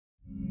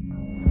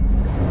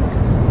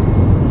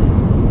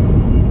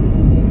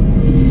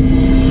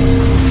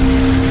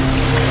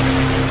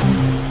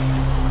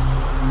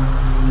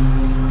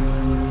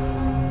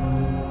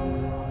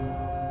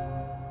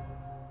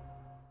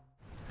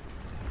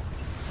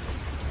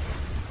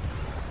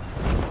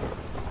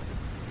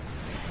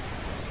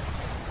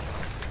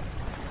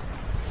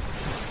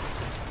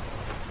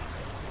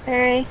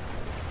Bary.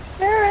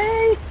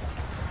 Bary!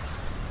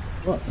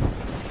 What?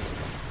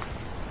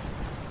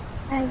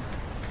 Hey.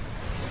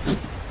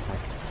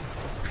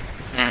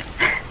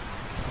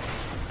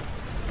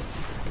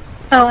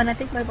 Oh, and I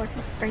think my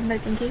boyfriend sprayed my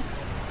pinky.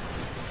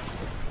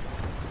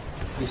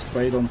 He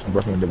sprayed on I'm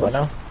working with it right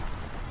now.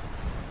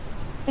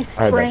 He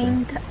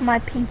sprained my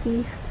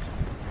pinky.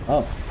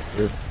 Oh.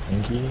 Your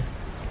pinky?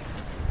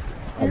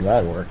 How'd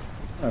that work?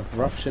 Oh,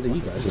 rough shit at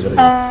you guys.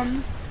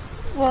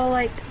 Well,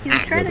 like, he was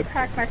trying to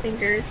crack my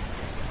fingers,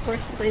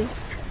 forcibly.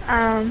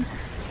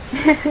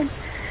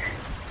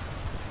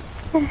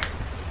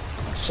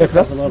 Shit,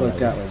 that's a lot of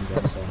Gatling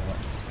guns on that.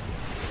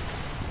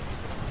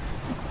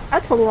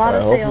 That's a lot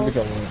of sales.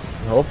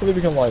 Hopefully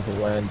we can like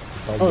land.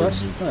 Oh,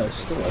 that's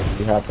still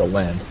we have to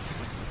land.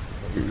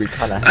 We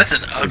kind of. That's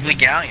an ugly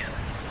galleon.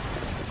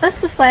 Let's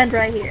just land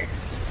right here.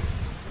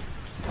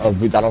 Oh,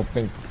 I don't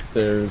think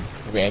there's.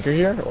 Do we anchor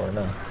here or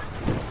no?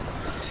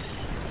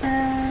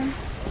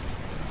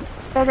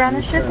 Go around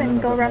the ship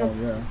and go around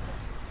the.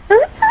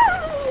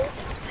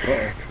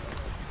 Yeah.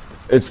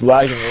 It's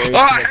lagging way too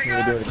much for me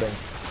to do anything.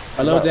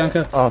 Hello,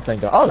 Bianca. Oh,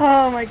 thank God.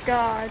 Oh my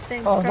God!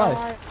 Thank God.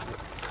 Nice.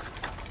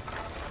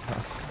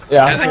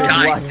 Yeah, There's a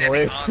guy lagging sitting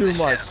way on too the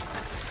much. ship.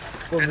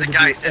 There's a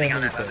guy sitting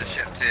on that other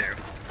ship too.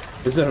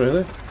 Is there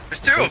really? There's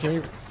two of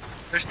them.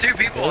 There's two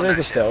people on that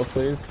ship. Sales,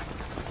 please.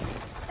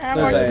 I'm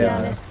working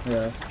on it.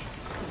 Yeah.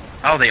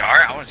 Oh, they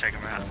are? I want to check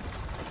them out.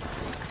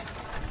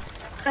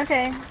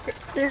 Okay,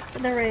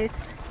 they're raised.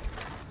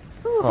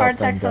 Ooh, Oh, hard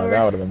thank attack's God, over.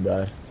 that would have been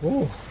bad.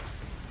 Ooh.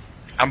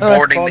 I'm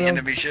boarding the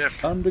enemy ship.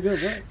 Time to go,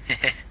 right?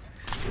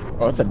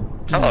 Oh, that's a.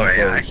 Hello,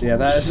 AI. Yeah,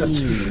 that is a.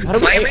 How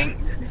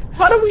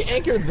do we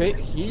anchor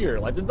here?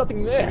 Like, there's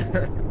nothing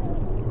there.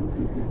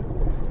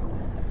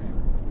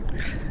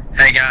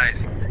 Hey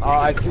guys,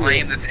 I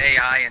claim this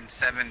AI in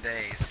 7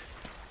 days.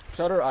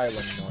 Shutter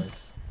Island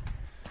noise.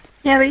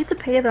 Yeah, we need to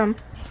pay them.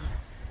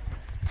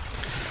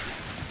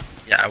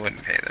 Yeah, I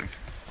wouldn't pay them.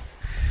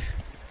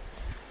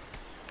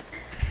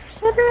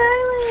 Shutter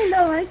Island!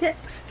 Oh, I get.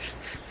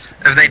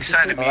 If they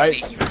decide to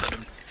meet me,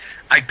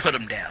 I'd put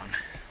them down.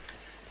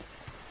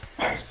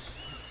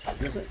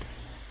 Is it?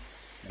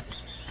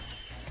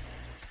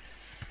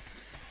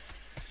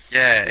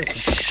 Yeah,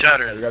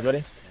 Shutter. Are you guys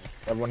ready?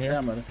 Everyone here? Yeah,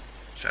 I'm ready.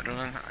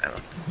 Shutterland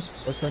Island.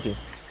 What's Twinkie?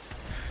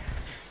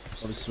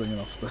 I'll be swinging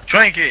off the.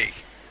 Twinkie!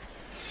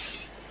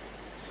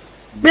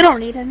 We don't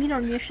need him. You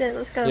don't need shit.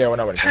 Let's go. Yeah, we're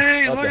not ready.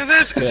 Hey, look at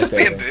this! It's just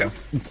bamboo.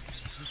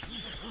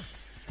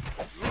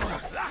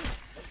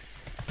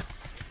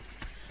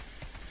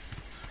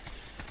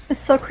 It's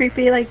so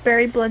creepy. Like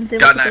Bary blends in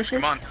Got with the knives,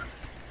 bushes. come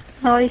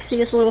on. All you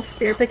see is a little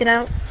spear picking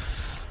out.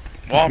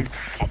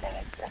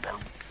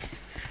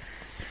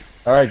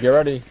 Alright, get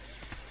ready.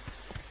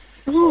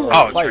 Ooh,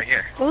 Oh, it's right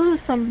here. those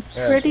are some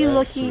Yeah, pretty it's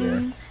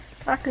looking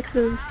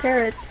cockatoos,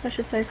 parrots, I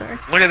should say, sorry.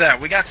 Look at that,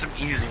 we got some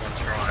easy ones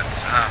for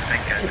once. Oh,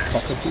 thank goodness.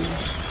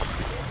 Cockatoos.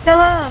 Kill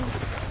him!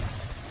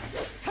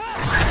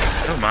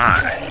 Oh my.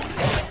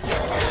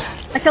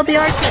 I killed the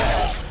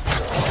archer.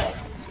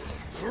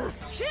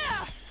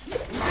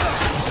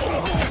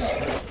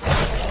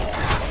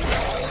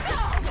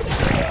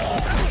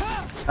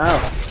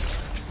 Ow.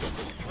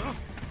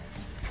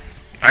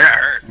 I got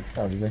hurt.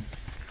 Oh, easy. Can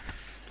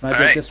I All take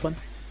right. this one?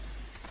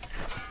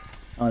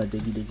 I want a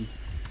diggy.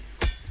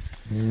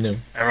 No.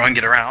 Everyone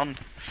get around.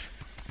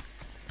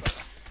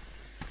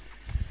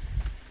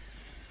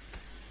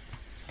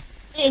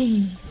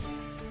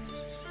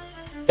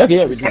 Okay,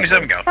 yeah, we did.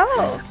 27 go.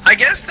 Oh! I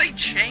guess they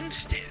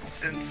changed it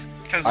since,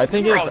 because I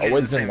think we're it's all getting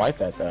always the been same. like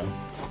that, though.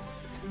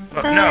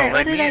 But Alright, no, what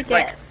like did I we, get?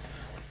 like,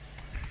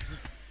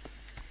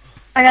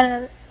 I got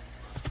another.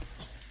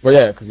 Well,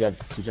 yeah, because you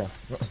have 2 chests.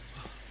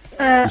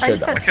 I said just that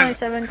got one.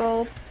 27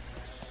 gold.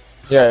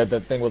 Yeah,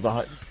 that thing was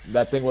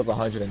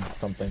 100 and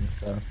something,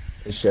 so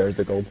it shares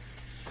the gold.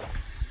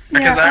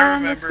 because Yeah, I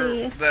let's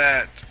remember see.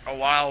 that a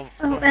while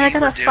Oh, when and I we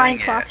got were a fine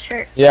doing cloth it.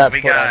 shirt. Yeah,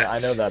 We but got- I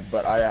know that,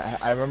 but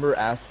I remember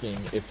asking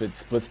if it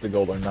splits the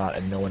gold or not,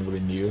 and no one really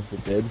knew if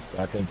it did, so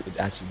I think it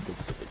actually did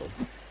split the gold.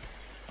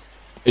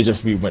 It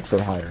just, we went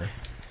for higher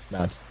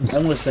maps.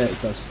 I'm gonna say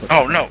it does. But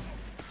Oh no.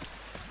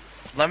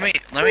 Let me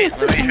try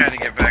to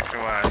get back to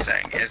what I was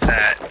saying. Is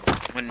that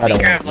when I we don't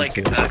grab want like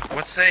you to.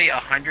 let's say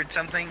 100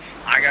 something,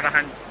 I got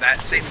 100 that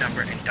same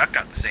number, and Duck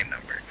got the same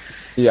number.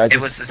 Yeah, I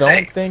It was just the don't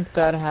same. think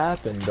that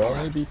happened,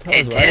 only because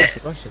It when I asked did. the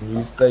question,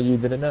 you say you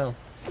didn't know.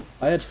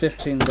 I had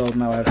 15 gold,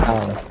 now I have Oh.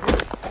 27.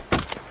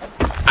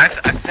 I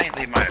think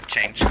they might have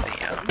changed the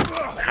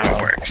how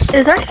it works.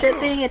 Is our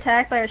ship being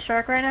attacked by a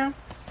shark right now?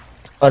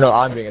 Oh no,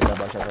 I'm being attacked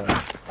by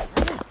Shark.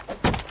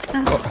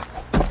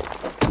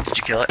 Oh. Did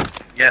you kill it?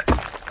 Yeah.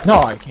 No,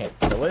 I can't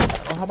kill it. I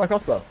don't have my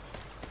crossbow.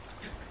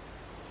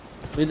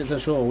 Lead it to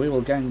shore, we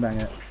will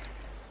gangbang it.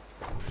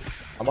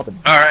 I'm about to.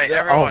 All right, Yeah,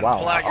 everyone, oh, wow.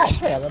 pull out your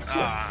Oh, man, that's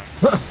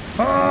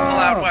pull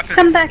out weapons.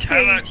 Come back here,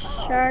 you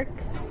shark.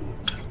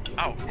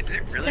 Oh, is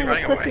it really It's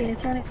running flipping, away?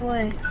 it's running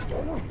away.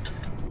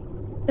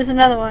 There's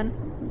another one.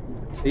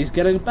 He's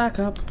getting back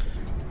up.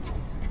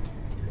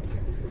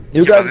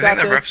 You Yeah, guys but I got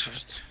think the this.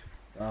 ropes.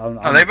 Oh,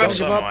 Oh, they both don't give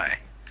swim up. away.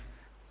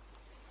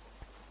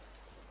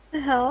 The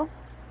hell?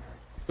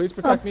 Please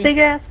protect me. Big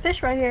ass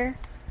fish right here.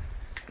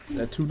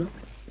 That tuna?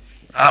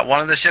 One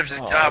of the ships is,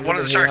 one of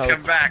the sharks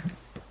coming back.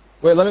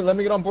 Wait, let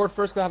me get on board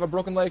first, 'cause I have a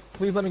broken leg.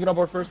 Please let me get on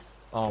board first.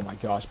 Oh my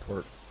gosh,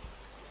 port.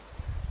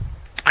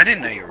 I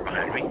didn't know you were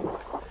behind me.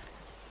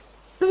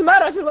 Doesn't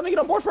matter, I said let me get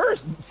on board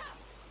first!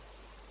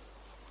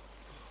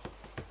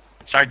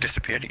 Shark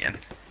disappeared again.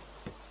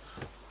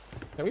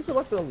 Can we put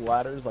like the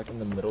ladders like in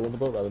the middle of the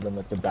boat rather than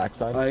like the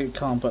backside? I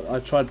can't, but I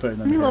tried putting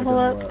them Let me here, it level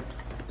didn't up. work.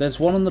 There's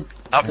one on the...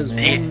 Oh, there's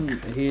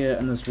one here,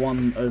 and there's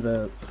one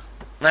over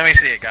Let me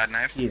see it, God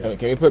knives. here.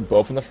 Can we put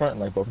both in the front and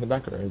like both in the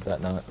back, or is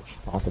that not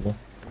possible?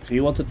 If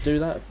you want to do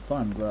that,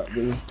 fine, but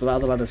there's the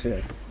other ladder's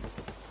here.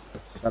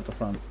 At the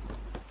front.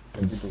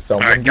 Can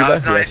someone Alright, do that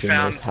God's who Knives actually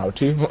found- knows how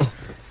to?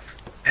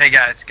 Hey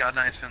guys, God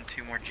Knight's found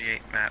 2 more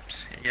G8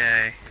 maps.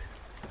 Yay.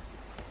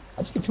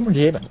 How'd you get 2 more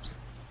GA maps?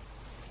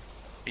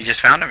 You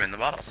just found them in the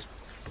bottles.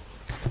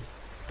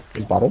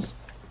 There's bottles.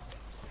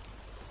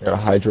 We got a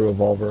Hydro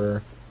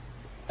Revolver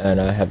and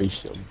a Heavy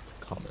Shield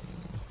common.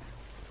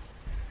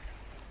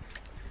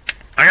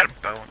 I got a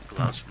bow and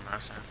gloves from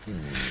last time.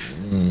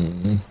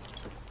 Mm.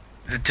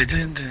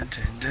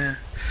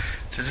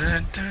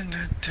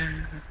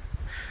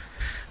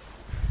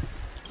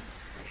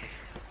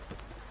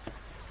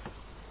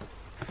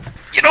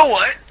 You know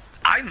what?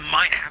 I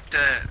might have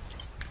to...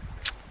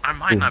 I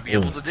might not be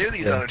able to do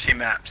these Yeah. other 2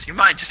 maps. You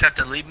might just have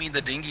to leave me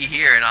the dinghy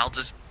here and I'll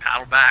just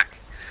paddle back.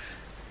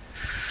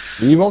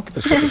 You won't get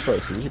the ship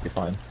destroyed, so you should be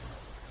fine.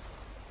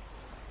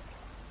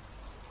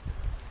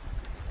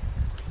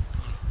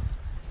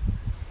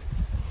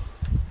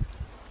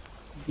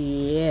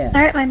 Yeah.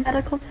 Alright, my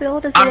medical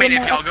field is I a mean,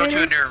 little if y'all go to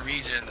updated.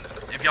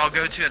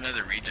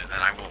 another region, then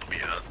I won't be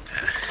able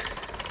to...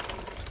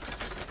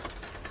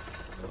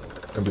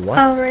 Gonna be what?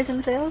 Oh,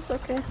 raising sails?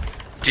 Okay.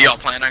 Do y'all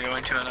plan on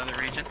going to another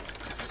region?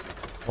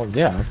 Well,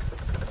 yeah.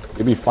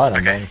 You'll be fine as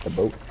Okay. long as the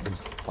boat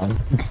is fine.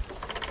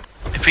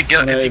 If we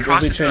go, No, if you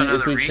cross we into change, another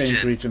if we change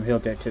region, region, he'll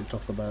get kicked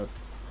off the boat.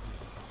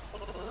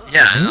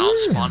 yeah, and I'll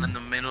spawn in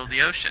the middle of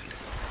the ocean.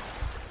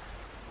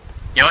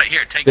 You know what?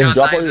 Here, take Then God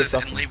drop all your knives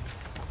stuff. and leave.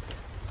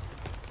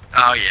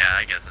 Oh yeah,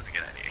 I guess that's a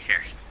good idea. Here,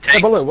 Hey,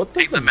 take. by the way, what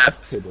does take the the mess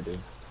maps. table do?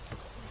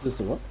 This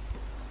the what?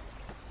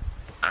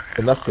 Okay.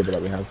 The mess table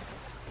that we have.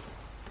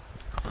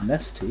 The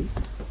nesty?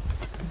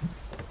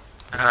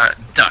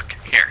 Duck.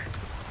 Here.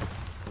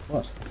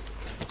 What?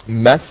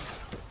 Mess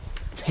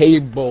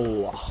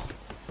table.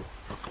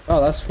 Oh,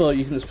 that's for,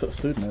 you can just put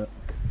food in it.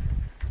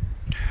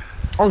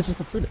 Oh, just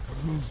put food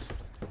in.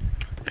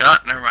 You know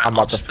what? Never mind. I'm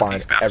I'll about to just put find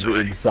these maps every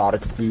away.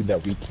 exotic food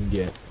that we can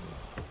get.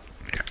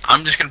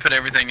 I'm just gonna put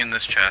everything in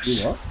this chest.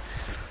 Do what?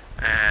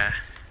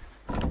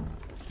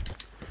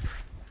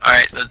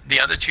 Alright, the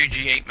other 2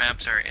 G8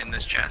 maps are in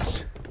this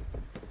chest.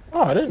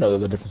 Oh, I didn't know there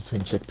was a difference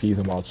between chickpeas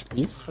and wild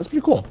chickpeas. That's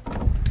pretty cool.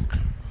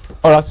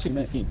 Oh, that's chickpea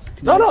make- seeds. can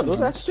you No, make no, some those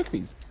are hunts? actually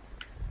chickpeas.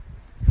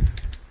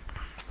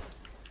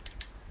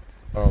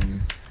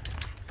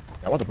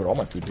 I want to put all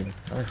my food in.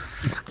 Nice.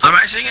 I'm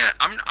actually gonna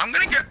I'm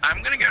gonna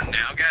go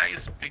now,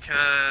 guys,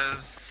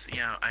 because you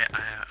know yeah,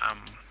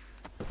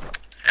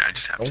 I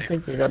just have I don't to.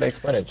 think you gotta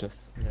explain it.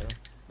 Just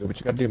do what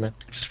you gotta do, man.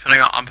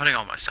 I'm putting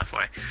all my stuff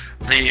away.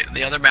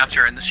 The other maps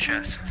are in this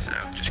chest, so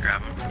just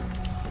grab them.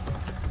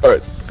 All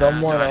right,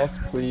 someone do I- else,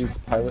 please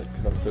pilot,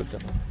 because I'm so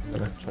done. I'm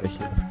gonna try to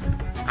heal.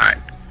 All right.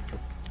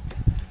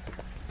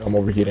 I'm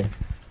overheating.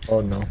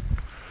 Oh no.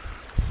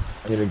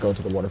 I need to go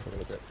into the water for a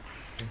little bit.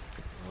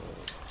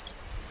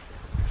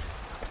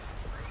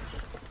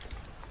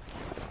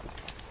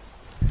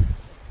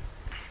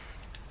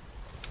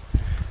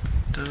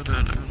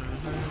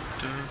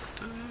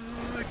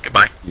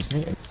 Goodbye. Excuse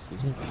me.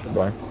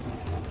 Goodbye.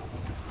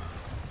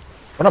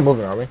 We're not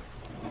moving, are we?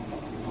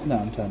 No,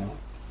 I'm turning.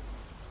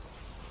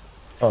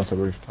 Oh, so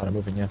we're kind of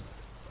moving, yeah.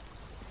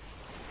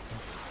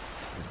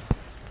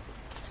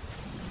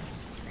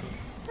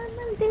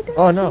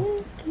 Oh no.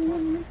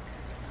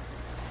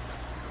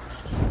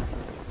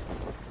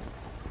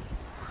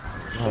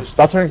 Oh,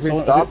 stop turning, please.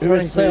 Someone- Stop who turning,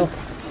 is sail?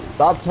 please.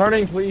 Stop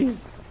turning,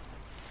 please.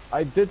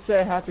 I did say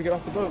I had to get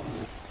off the boat.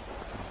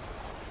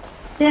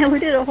 Yeah, we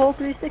did a whole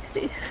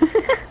 360.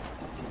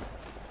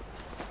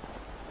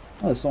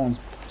 Oh, someone's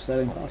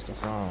sailing past us.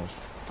 Gosh.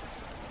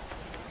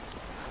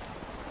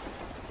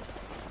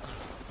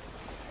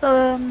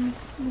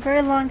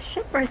 Very long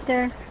ship right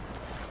there.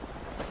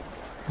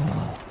 But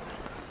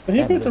who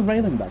Yeah, put but the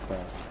railing back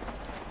there?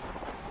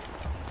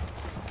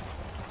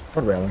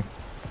 What railing?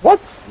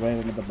 What?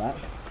 Railing at the back?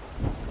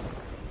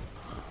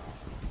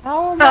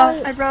 How am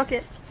Oh, I broke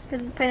it.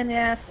 Because it's a pain in the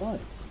ass. Why?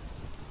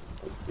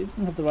 You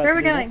didn't have the right Where are to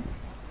we do that. going?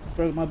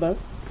 Broke my boat?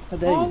 How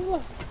dare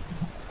you?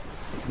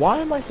 Why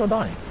am I still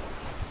dying?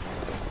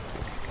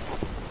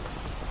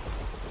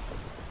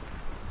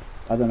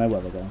 I don't know where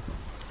we're going.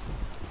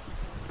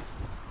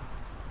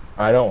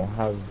 I don't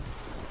have...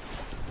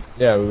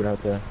 Yeah, we would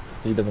have to...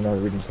 He doesn't know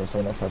the region, so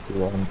someone else has to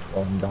while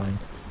I'm dying.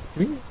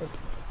 Can we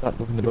stop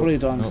moving the boat? Probably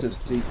dying No. because it's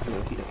deep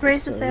or heat.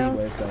 Raise the so sails, heat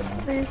wave going on.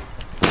 please.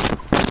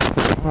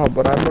 Oh,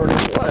 but I'm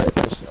already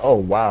wet. Oh,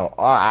 wow.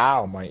 Oh,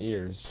 ow, my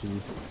ears.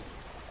 Jeez.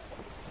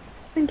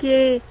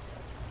 Okay.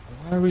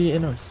 Why are we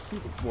in a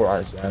heat war? I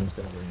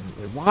understand.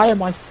 Why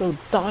am I still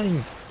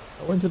dying?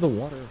 I went to the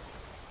water.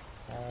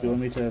 Do you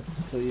want me to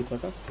fill you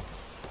back up?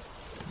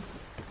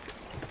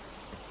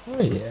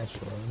 Oh yeah,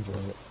 sure, enjoy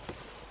it.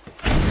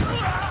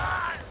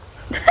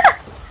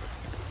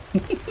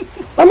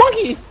 A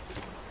monkey!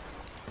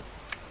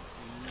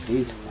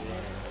 He's fine.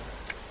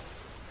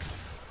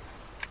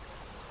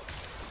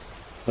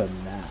 For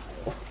now.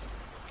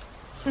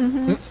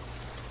 Mm-hmm.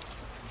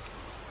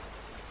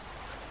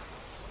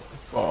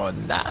 For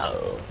now.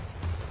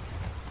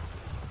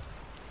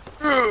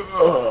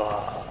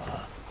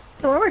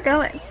 So where we're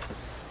going?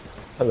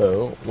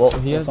 Hello. Well,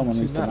 he has someone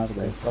two needs to maps.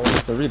 navigate. Someone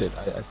needs to read it.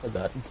 I said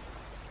that.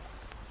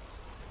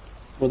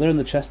 Well, they're in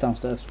the chest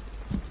downstairs.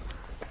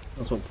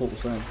 That's what Port was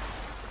saying.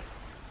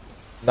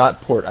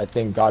 Not port. I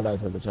think God knows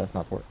how the chest,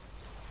 not port.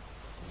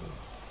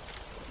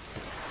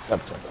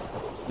 Double check.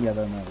 Yeah,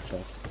 they're in the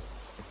chest.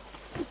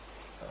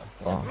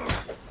 Well,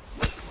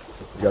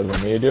 you guys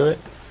want me to do it?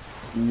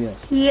 Yes.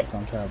 Yep.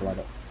 I'm terrible at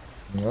it.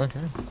 Okay.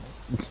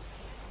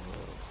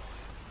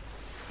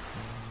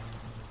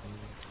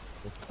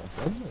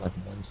 Like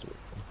one story.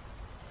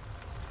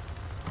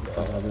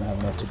 Because I didn't have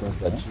enough to go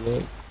for That's that. G8.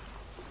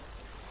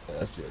 Yeah,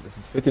 that's G8. This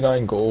is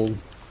 59 gold.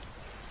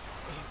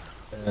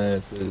 And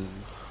this is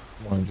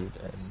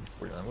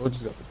 149. We'll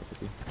just go for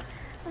 50.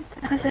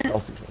 I'll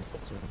see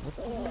transport. What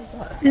the hell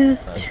is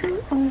that? Is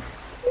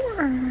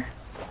 204.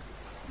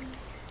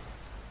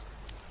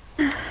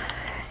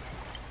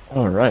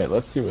 Alright,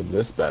 let's see what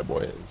this bad boy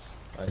is.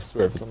 I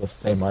swear, if it's on the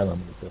same island, I'm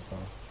gonna be pissed off.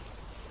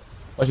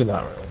 Actually,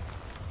 not really.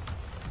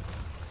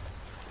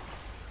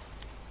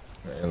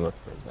 Alright, look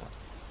for that.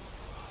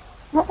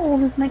 How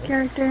old is my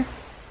character?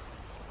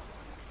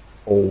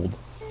 Old.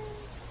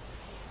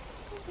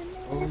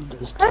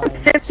 I'm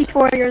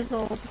 54 years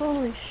old.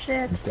 Holy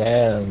shit.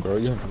 Damn, girl,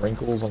 you have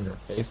wrinkles on your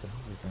face and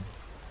everything.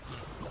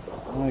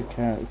 My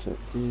character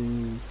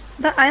is...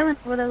 The island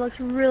over there looks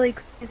really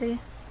crazy.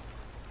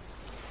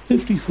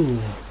 54. Is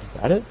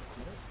that it?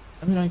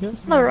 I mean, I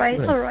guess. Alright,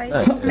 alright.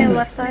 I mean,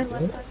 left side,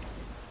 left side.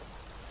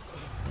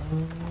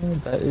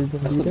 That is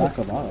That's the indeed back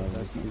it. of ours,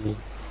 That's isn't the...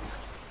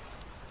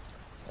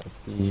 That's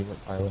the... What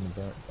island is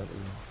that? That is...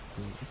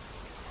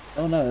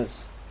 Oh no,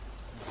 it's...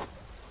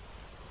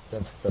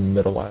 That's the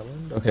middle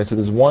island. Okay, so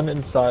there's one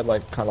inside,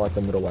 like, kind of like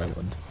the middle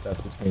island. That's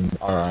between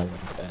our island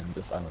and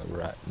this island we're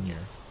at near.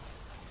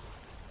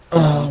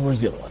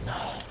 Where's the other one?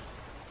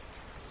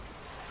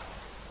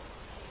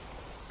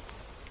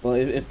 Well,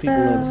 if people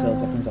know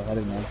themselves, I can start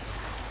heading now.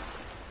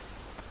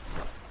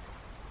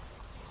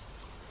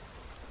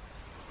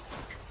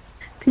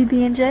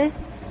 PB&J?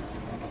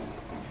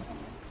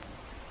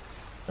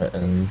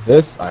 And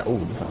this, this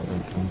island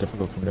is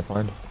difficult for me to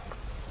find.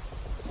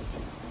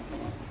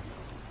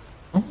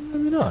 Oh,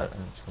 maybe not,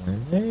 actually.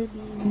 Maybe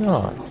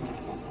not.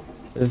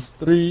 There's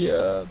three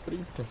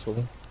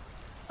potential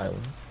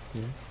islands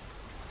here.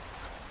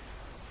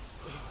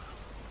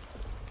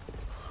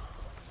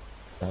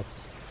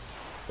 That's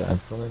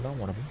definitely not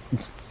one of them.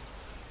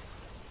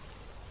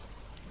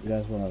 You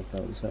guys want to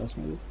go to this house,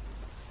 maybe?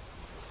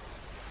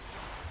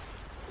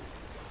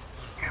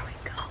 Where are we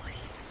going?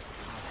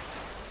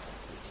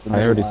 It's the I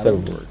already middle said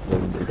island. where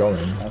we're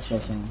going. That's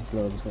what I'm saying. Go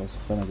to this house.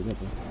 So I know to get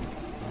there.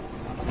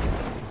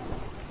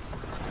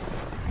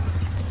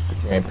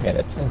 If you ain't paying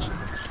attention,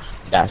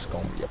 that's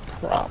gonna be a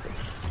problem.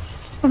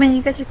 I mean,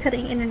 you guys are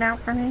cutting in and out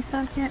for me, so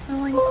I can't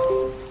really...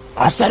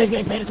 I said if you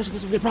ain't paying attention,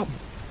 this will be a problem.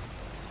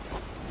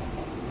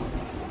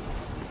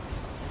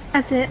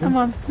 That's it, I'm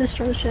on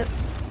destroy the ship.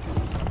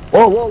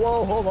 Whoa, whoa,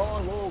 whoa, hold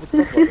on, whoa, let's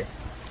talk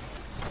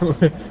about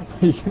this.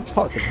 You can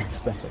talk in a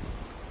second.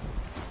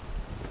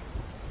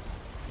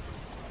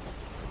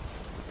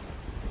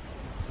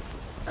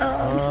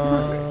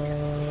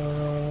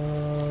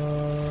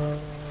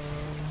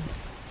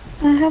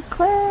 I have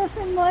class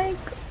in like...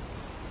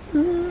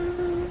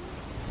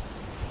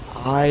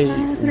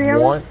 I 3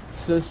 hours? want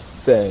to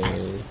say,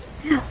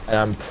 and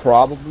I'm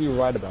probably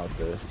right about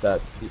this,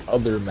 that the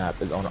other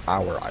map is on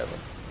our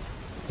island.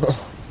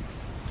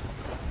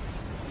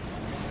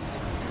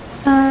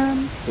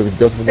 So we can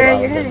go to the Barry,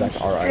 island you're and heading back to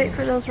our straight island.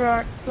 for those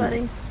rocks,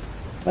 buddy.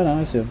 I know,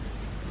 I see him.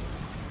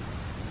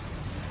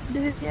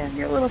 Dude, yeah,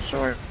 you're a little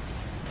short.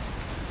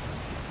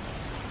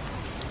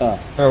 Ah,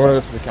 I want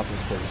to go to the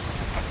captain's quarters.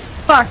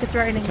 Fuck, it's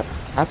raining.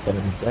 Captain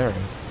and Bary.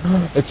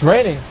 It's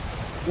raining!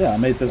 yeah, I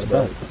made this Okay.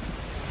 boat.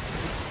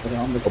 But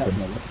I'm the Open.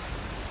 captain of it.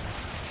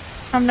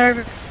 I'm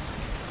nervous.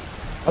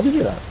 How'd you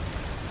do that?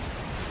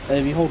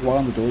 If you hold Y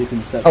on the door, you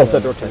can set... Oh,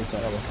 set door turn.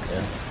 face up.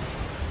 Yeah.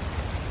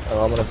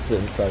 Oh, I'm gonna sit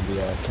inside the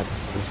captain's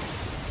quarters.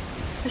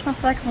 There's no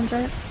cyclones,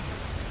 right?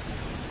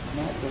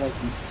 Not that I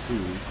can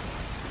see.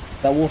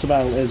 That water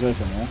barrel is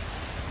open, yeah?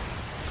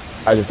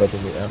 I just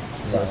opened it, yeah.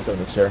 I'm gonna sit in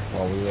the chair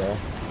while we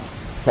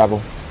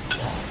travel.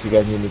 If you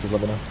guys need me to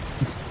let me know.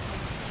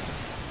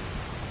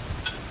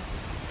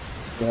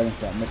 We're heading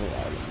to that middle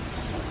island.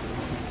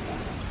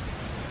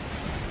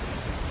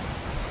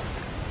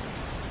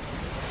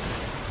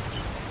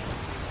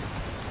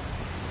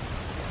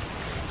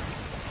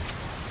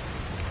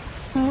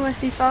 Oh, I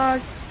see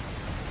fog.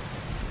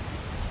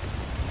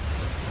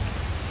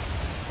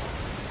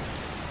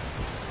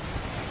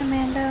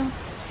 commando?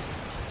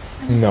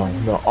 No.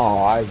 Oh,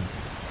 I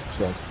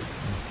just.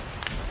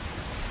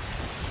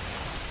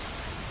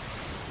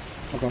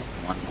 Okay.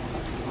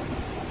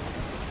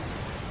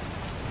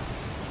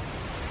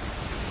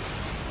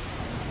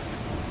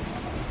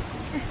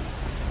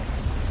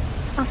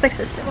 I'll fix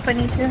this if I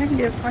need to. I can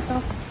do it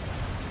myself.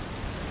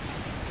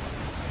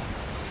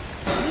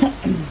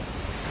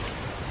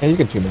 Yeah, you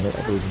can 2 minutes,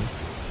 I believe you.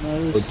 No,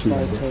 Or it's 2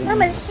 like, minutes.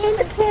 I'm an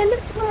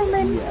independent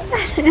woman.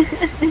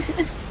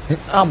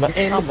 I'm an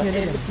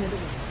independent.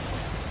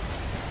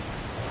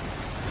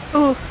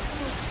 Ooh.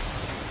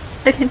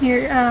 I can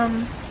hear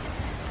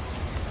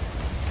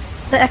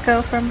the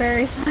echo from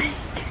Bary's mic.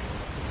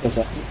 what's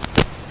that?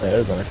 Yeah,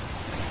 there's one.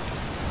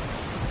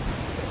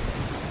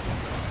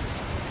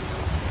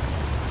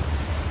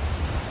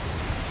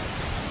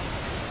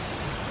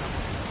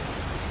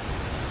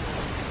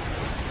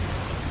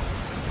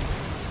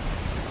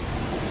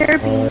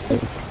 Therapy.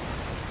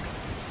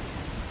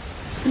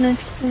 An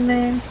interesting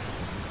name.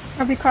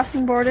 Are we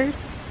crossing borders?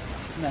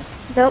 No.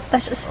 Nope,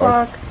 that's just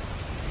fog.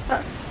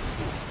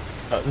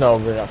 No,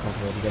 we're not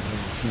crossing over. We're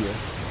definitely here.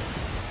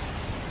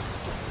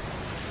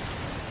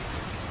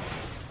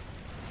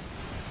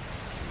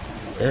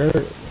 Where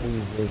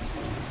is this?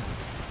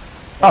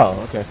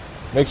 Oh, okay.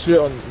 Make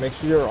sure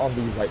you're on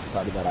the right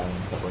side of that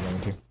island that we're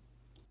going to.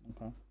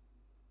 Okay.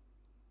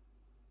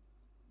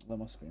 Let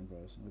my screen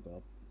froze. Oh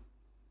god.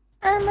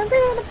 I'm a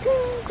little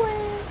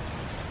penguin.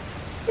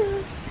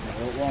 Yeah,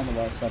 we're on the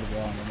right side of the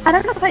island. I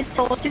don't know if I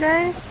told you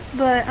guys,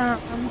 but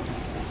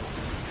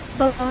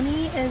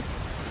bologna is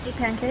meat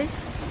pancakes.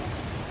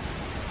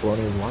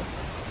 Bologna is what?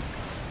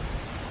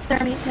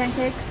 They're meat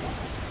pancakes.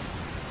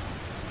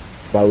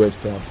 By the way, it's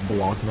pronounced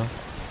Bologna.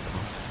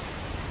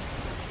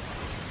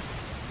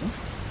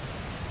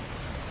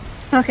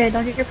 Okay,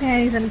 don't get your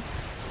panties and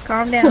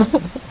calm down.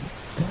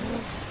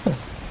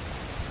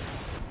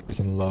 We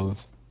can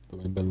love the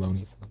way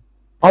bologna sounds.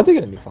 Oh, I think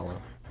I didn't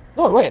follow.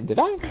 No, wait, did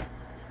I?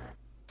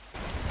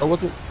 Or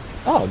was it?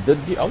 Oh,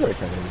 did the other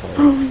account get me follow?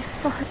 Holy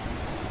fuck.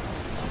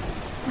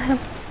 I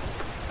have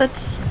such...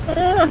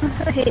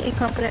 I hate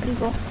incompetent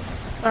people.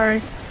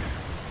 Sorry.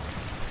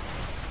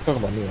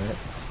 Talking about me, right?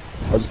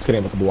 I was just kidding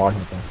about the Bologna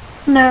thing.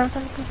 No,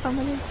 that's for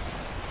somebody.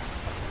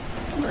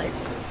 Like...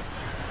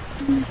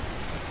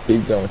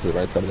 Keep going to the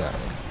right side of the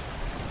island.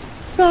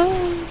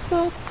 Don't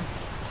stop.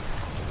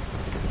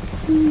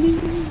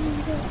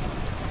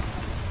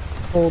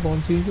 Hold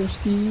on to your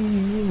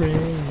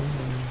steering.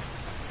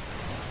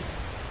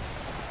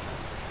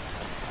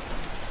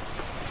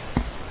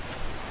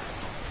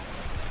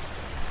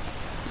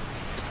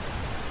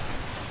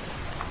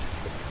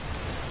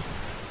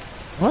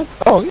 What?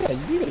 Oh yeah,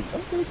 you did it.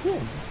 Okay,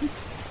 cool.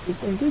 This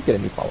one did get a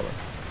new follower.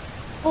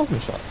 Awesome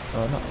shot.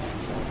 No.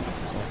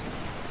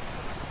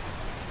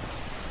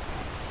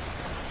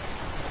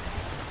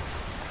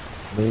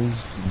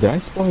 Did I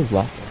spoil his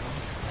last name?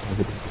 I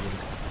didn't.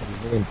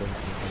 It's really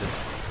embarrassing.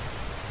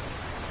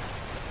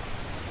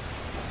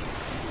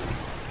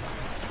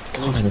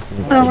 God, this thing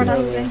is Oh, we're not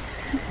ugly. moving.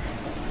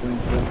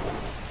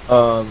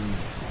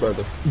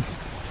 Further.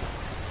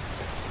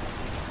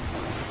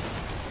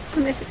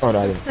 Let me Oh no,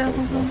 I didn't spoil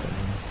his last name.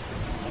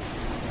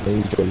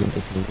 Maybe Jordan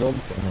if you know,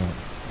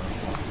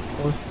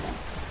 but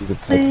he's a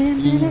type E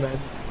man.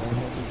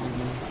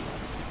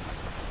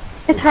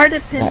 It's hard to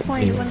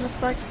pinpoint when the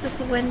fuck this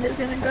wind is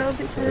gonna go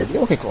because...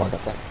 Okay, cool, I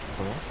got that.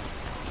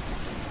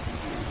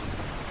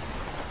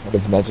 What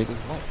is magic is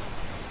what?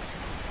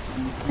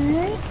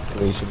 Okay.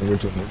 Creation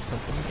original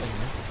company.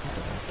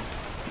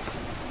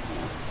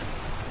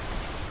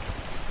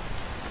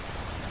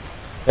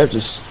 Yep,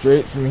 just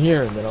straight from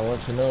here, and then I'll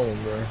let you know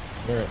when we're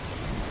near it.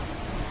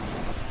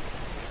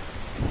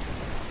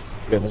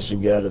 Guess I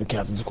should get out of the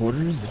captain's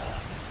quarters.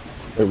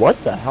 Wait,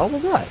 what the hell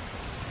was that?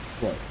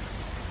 What?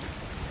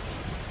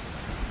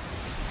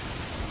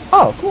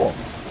 Oh, cool.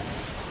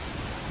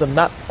 The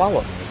map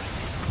followed me.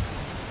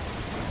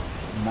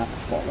 Map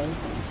follow?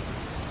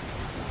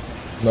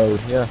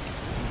 Mode, yeah.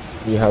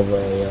 You have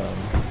a,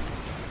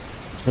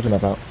 put the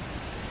map out.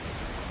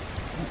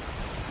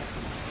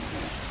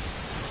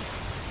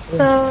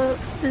 So...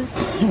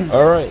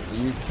 Alright,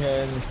 you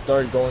can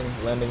start going,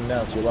 landing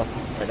now to your left,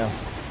 right now.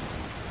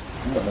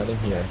 Start landing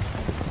here.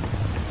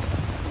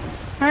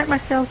 Alright, my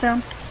sail's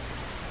down.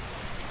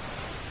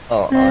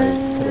 Oh,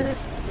 alright.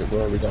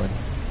 Where are we going?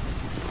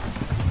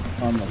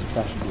 I'm not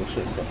crashing to the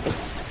ship, but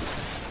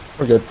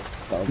We're good.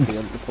 that'll be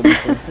the problem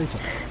for later.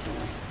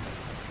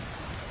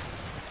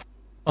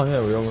 Oh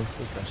yeah, we almost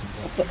did crash.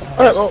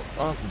 Alright, well,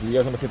 do you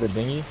guys want to take the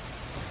dinghy?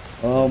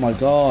 Oh my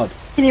god.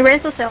 Can you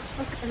raise the sail?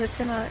 Because it's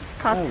gonna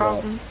cause Oh,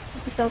 problems.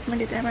 The sail's gonna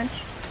do damage.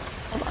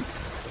 Hold on.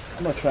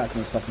 I'm not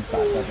tracking this fucking fat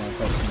guy when I'm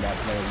facing that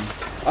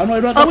plane. I'm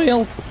right at the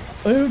wheel!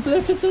 Who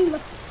lifted the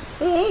left?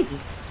 Oh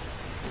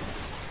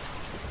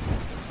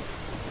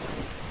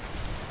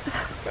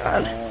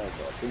God. god,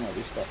 we might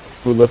be stuck.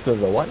 Who lifted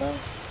the what now?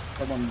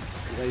 Someone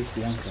raised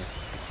the anchor.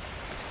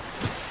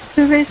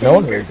 Who raised the No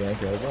one anchor? raised the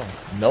anchor as well.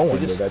 No one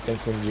just- did, I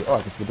think when you... Oh,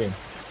 I can see the beam.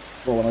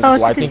 Well, when Oh, I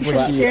it's Well, I because think you when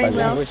tracked she... steering I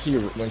wheel.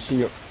 think when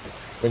she...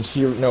 When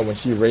she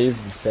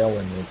raised the sail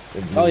and it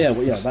Oh yeah,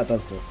 well, yeah, that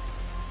does do it.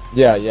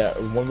 Yeah, yeah.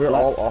 When we're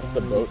all off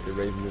the boat, it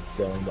raises its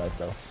sailing by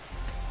itself.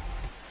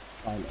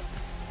 I know.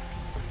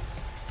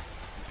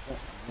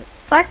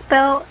 Black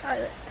belt.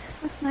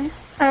 That's nice.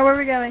 Oh, where are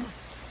we going?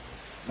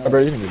 I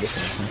bet you can do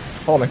this one.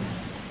 Follow me.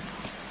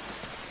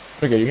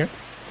 Okay, you here?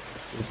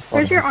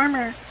 Where's your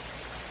armor?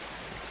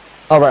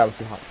 Oh right, I was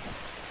too hot.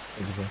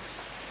 Thank you for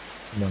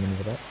reminding me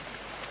of that.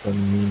 Don't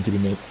mean to be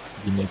naked.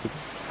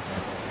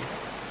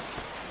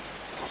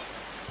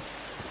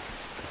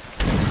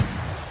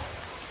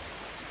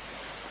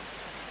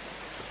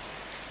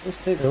 This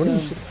takes, Hey, what are you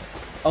shooting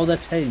oh, they're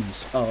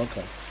tames. Oh,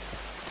 okay.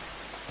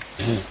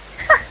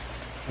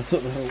 I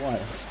thought they were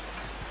wild. at?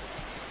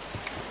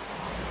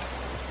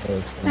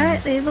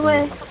 Alright, lead the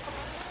way.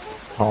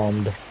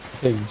 Calmed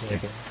pigs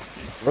right there.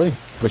 Really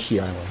bushy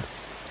island.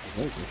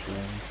 Very bushy,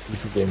 You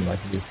forget me like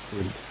you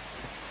free.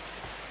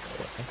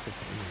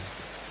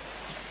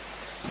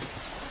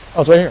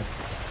 Oh, it's right here.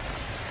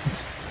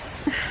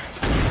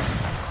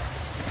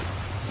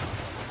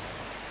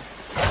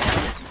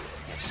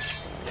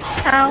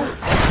 Ow.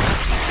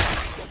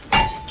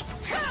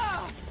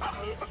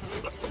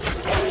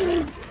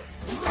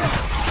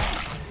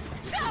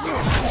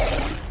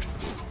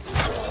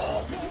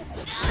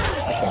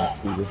 I can't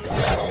see this guy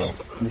at all.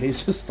 And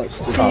he's just like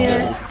stood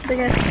Yeah, the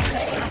guy.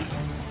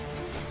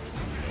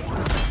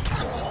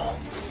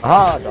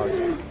 Ah, dog.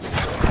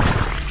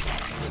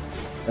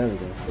 There we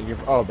go.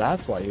 Oh,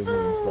 that's why he was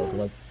moving slow. Cause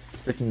like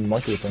freaking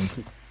monkey thing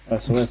too. Oh,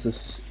 so where's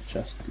this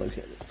chest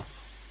located?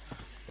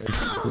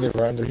 We need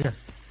right under here.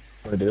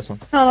 I'm gonna do this one.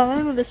 Hold on, let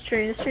me move this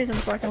tree. This tree's in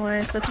the fucking way.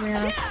 It's pissing me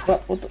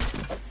off. What the?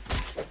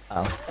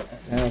 Ow.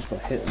 Yeah, I just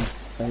got hit in the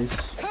face.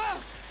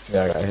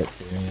 Yeah, I got hit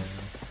too. Yeah.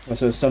 Oh,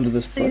 so it's under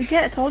this So you bush.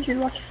 get, I told you,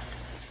 watch.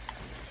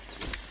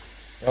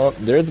 You know what?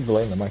 There is a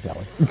delay in the mic that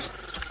way.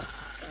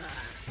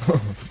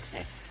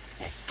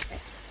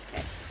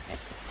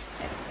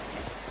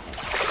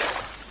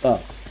 Oh,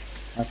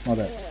 that's not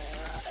it.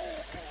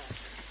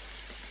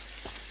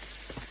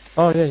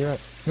 Oh yeah, you're right.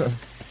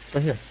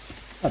 Right here.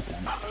 God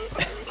damn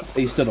it.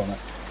 But you stood on it.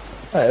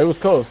 Hey, it was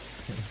close.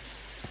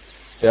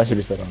 Yeah, I should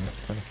be set on it.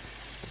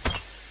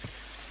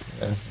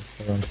 Yeah,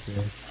 set on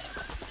here.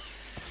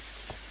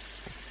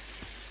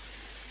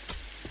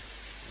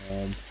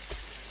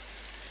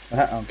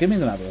 Oh, give me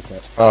the map real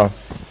quick. Oh.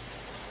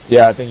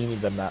 Yeah, I think you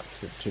need the map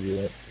to do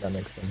it. That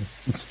makes sense.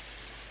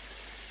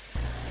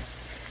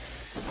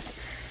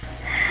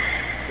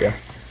 Yeah.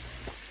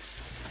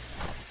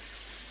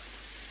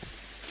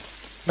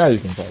 Now you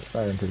can play it.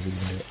 I'm pretty sure you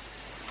can do it.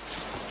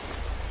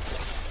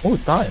 Oh,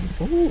 time.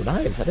 Oh,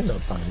 nice. I didn't know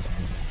time was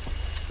nice.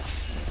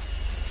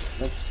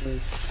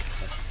 Lobsters.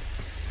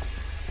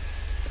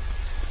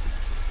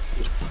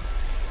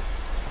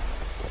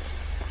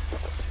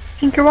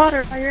 Drink your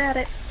water while you're at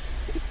it.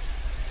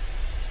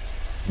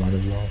 Might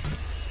as well.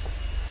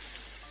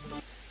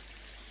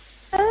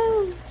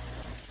 Oh.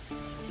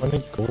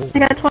 20 gold. I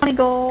got 20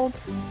 gold.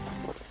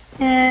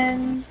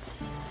 And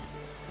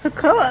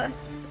cocoa.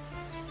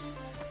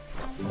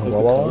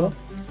 Hello?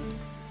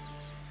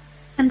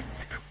 And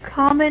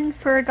common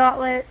for a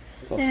gauntlet.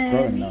 Got And...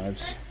 throwing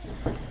knives.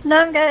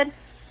 No, I'm good.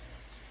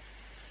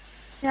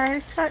 Yeah, I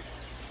just got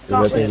Did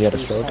I think you had a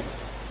stroke?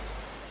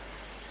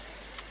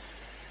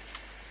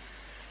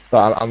 So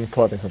I'm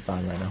collecting some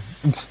time right now.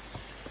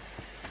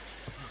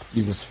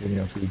 Use this for, you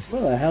know, foods.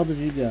 Where the hell did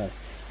you go?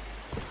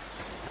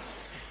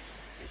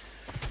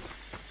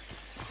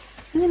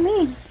 What do you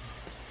mean?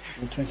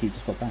 Well, Twinkie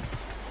just got back.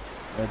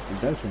 Where did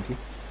you go, Twinkie?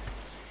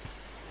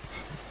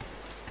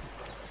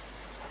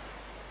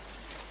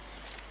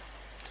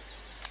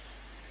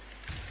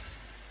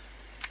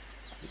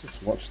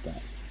 Just watch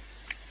that.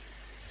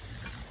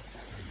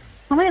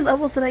 How many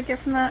levels did I get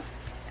from that?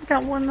 I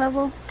got 1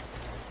 level.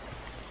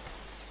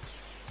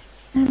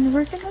 And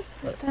we're gonna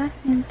put that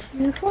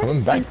into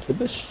Coming back to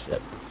the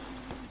ship.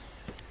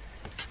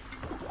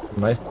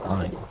 Nice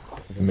dine.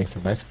 We can make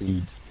some nice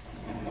feeds.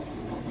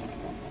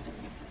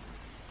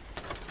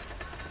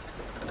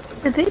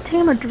 Did they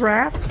tame a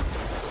giraffe?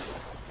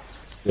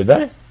 Did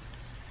they? I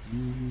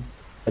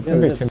think Yeah,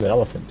 they they tamed the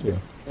elephant too. Yeah,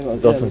 The yeah,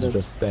 elephant's they-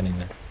 just standing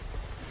there.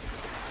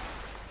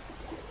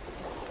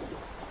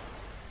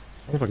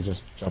 I wonder if I could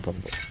just jump on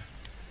the...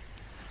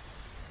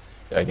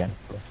 Yeah, again.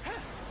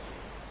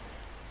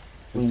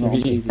 It's Not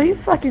PvE. easy. Are you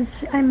fucking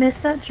I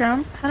missed that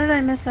jump? How did I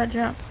miss that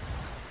jump?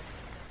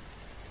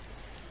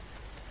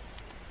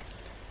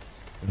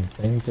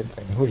 Thing.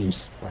 Who are you,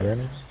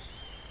 Spider-Man?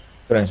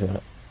 Good answer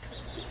that.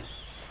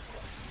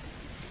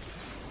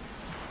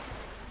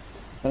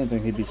 I don't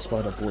think he'd be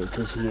Spider Boy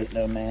because he ain't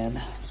no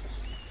man.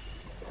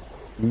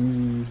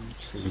 Ooh,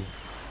 true.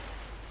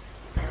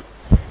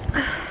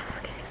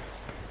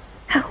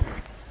 Help.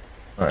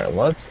 Alright,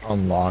 let's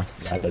unlock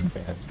that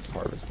advanced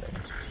harvesting.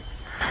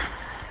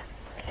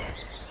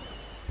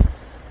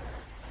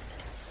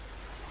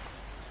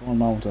 One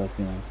moment of,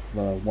 you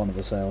know, one of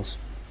the sails.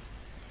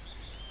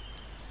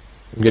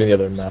 I'm getting the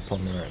other map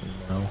on me right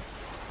now.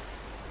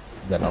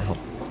 Then I'll help.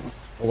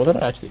 Well, what did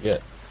I actually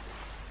get?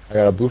 I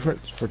got a blueprint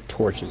for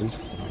torches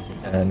for some reason,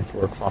 and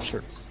for cloth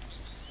shirts.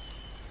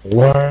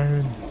 What?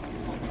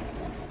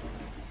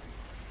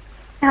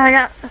 Yeah, I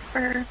got the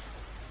fur.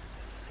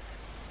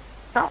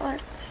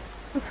 Gauntlets.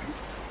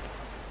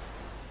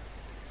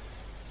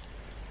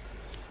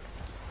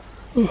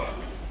 I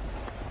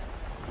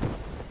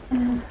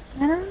don't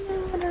know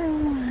what I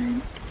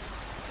want.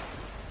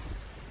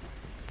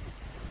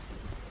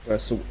 Right,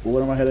 so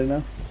where am I heading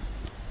now?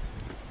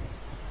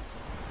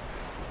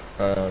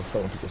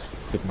 Someone could just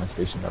take my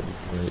station, that'd be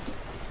great.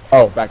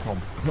 Oh, back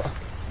home.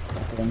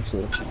 I'm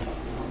sure.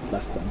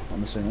 Left then,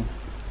 I'm assuming.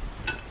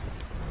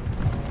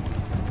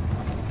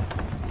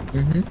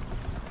 Mm-hmm.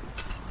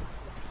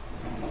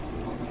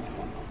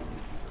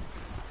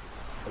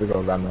 We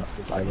go around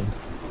this island.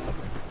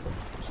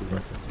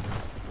 Okay.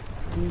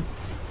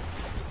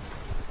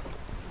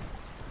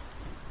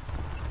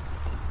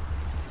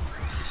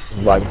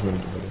 It's lagging for me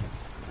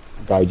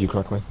to guide you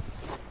correctly.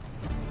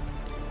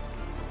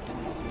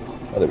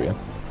 Oh, there we go.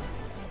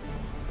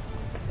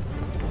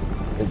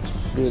 It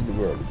should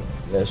work.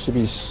 Yeah, it should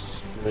be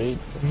straight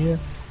from here.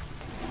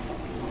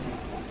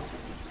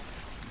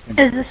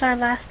 Is this our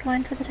last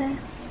one for the day?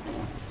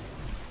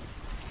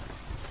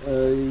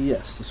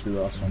 Yes, this will be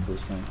the last one for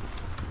this game.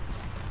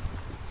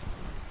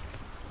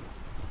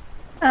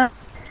 Oh,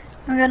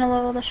 I'm gonna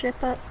level the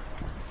ship up.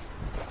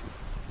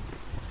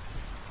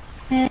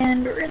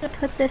 And we're gonna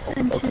put this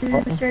into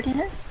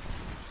readiness.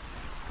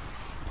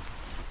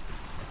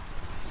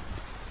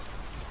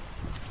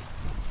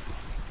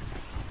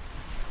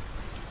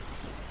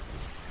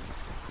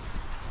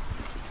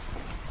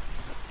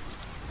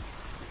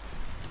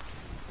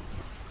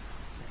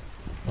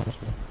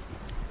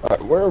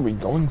 Alright, where are we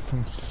going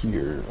from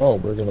here? Oh,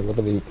 we're gonna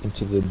literally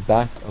into the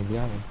back of the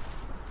island.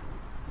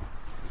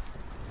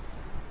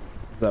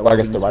 Is that Well, I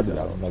guess the right of the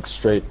island, like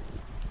straight.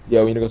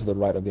 Yeah, we need to go to the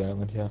right of the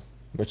island, yeah.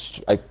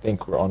 Which I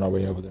think we're on our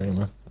way over there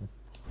anyway. So.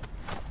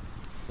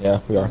 Yeah,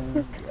 we are.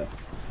 Yeah.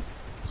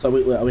 So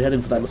are we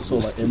heading for that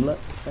sort of like inlet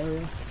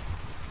area?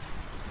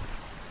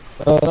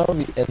 Not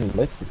really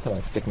inlet, it's kind of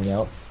like sticking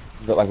out.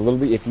 But like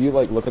literally, if you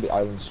like look at the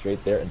island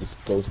straight there and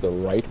just go to the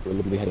right, we're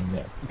literally heading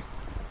there.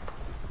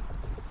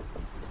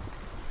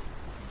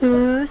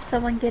 Ooh,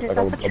 someone get it Like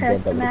off a a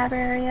tread that map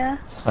area.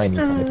 Tiny,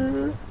 tiny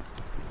peninsula.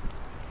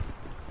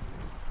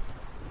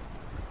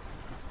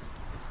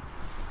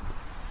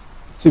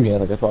 To be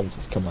honest, like I'd probably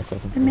just kill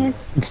myself. I mean,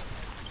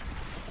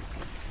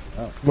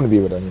 Oh. Wouldn't be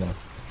able to,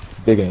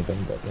 dig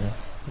anything, but yeah.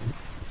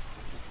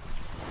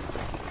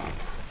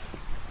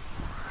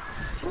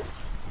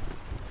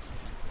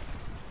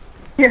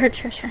 you're a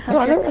treasure hunter. No,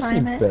 I never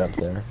climb actually it. been up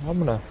there. I'm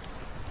gonna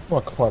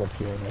climb up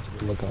here and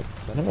actually look up.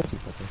 I never actually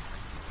been up there.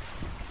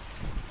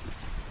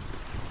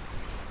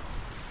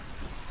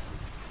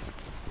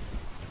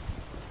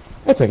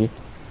 Hey, Twinkie.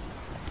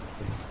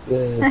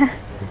 This.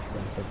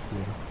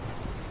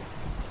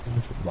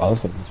 Wow, this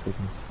place is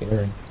freaking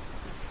scary.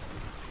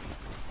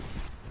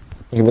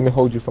 Okay, let me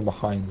hold you from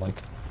behind,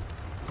 like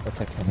a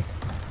Titanic.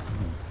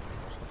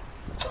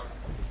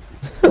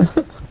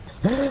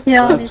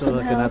 Yeah, I I'll have need to some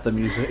look help. at the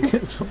music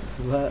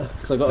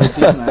because I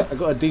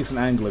got a decent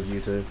angle of you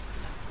two.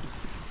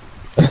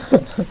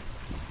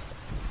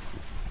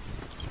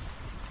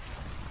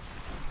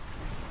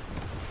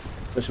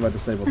 Especially if I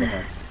disable the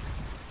hack.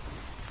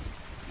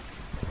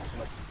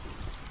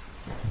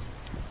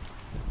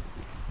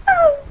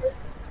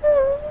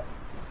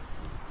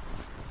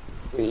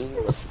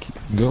 Let's keep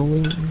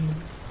going.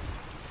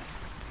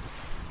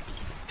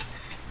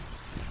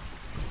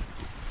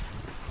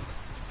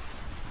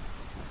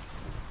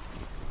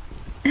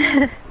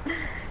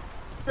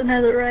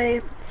 Another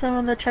right. Some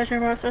of the treasure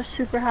marks are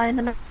super high in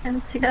the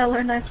mountains. You gotta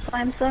learn how to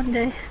climb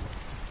someday.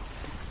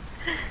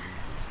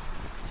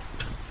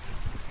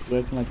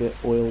 Where can I get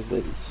oil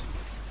whiz?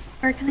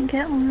 Where can I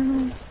get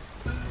one?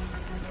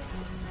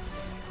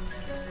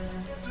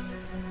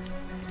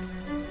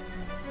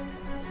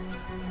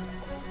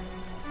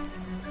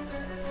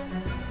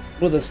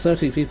 Well, there's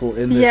 30 people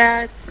in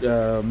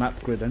this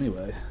map grid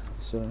anyway,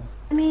 so...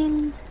 I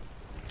mean,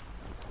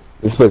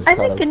 This place is I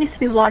kind think it of needs to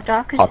be blocked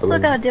off because you still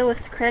populated. gotta deal with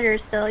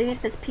critters still, even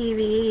if it's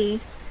PvE.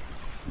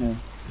 Yeah.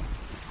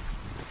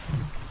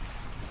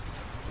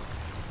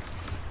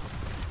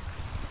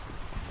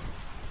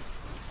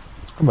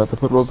 I'm about to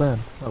put Roseanne.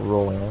 Not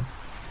Roland.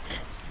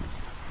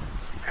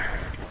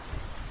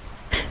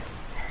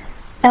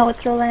 Oh,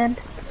 it's Roland.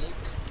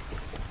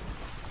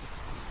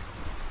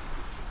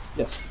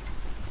 Yes.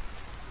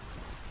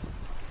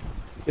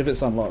 If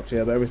it's unlocked,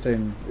 yeah, but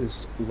everything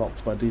is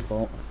locked by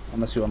default,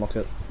 unless you unlock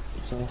it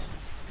yourself.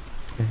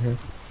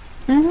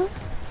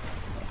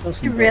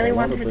 You really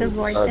wanted to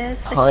avoid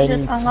this? Like, Tiny,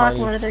 you just unlock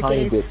tiny, one of the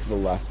tiny gates. bit to the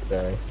left,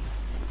 Barry.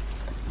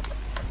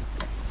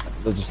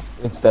 That's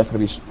gonna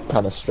be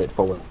kind of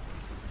straightforward.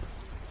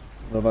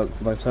 Well,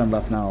 if I turn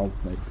left now, I'll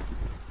make...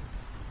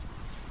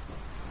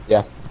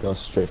 Yeah, go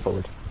straight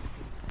forward.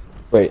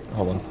 Wait,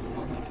 hold on.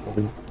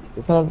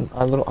 There's not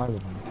a little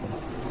island on this one.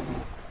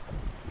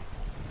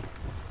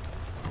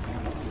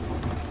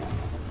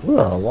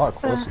 We're a lot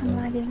closer than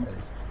lagging. this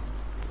is.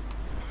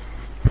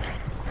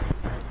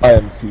 I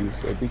am too,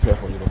 so be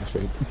careful when you don't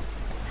shade.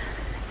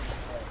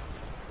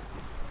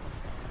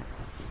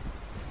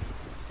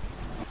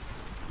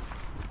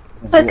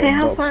 Okay,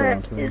 how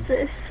far is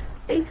this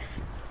space?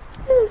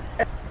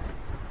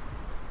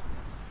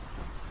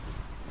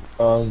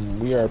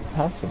 We are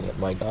passing it,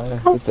 my guy.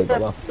 Hope Let's say go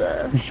that's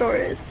left. the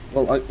shortest.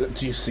 Well,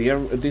 do you see a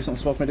decent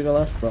spot for me to go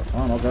left? Well,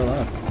 fine, I'll go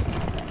left.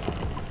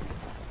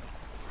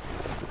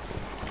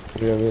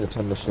 We gotta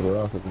turn this shit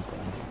around because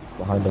it's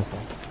behind us now.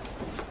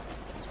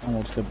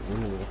 Almost good.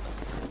 Ooh.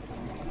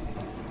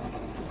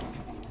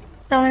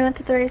 Now we went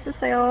to 3 to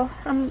sail.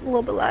 I'm a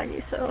little bit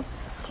laggy, so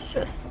it's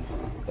just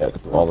Yeah,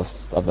 because of all the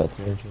stuff that's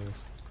near us.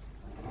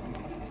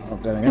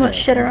 Not getting too much anywhere.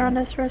 shit around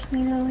us for us to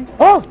know.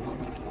 Oh!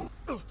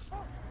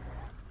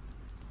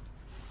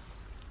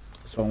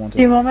 So I wanted.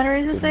 Do you want me to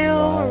raise the sail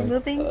or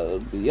moving?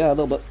 Yeah, a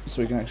little bit,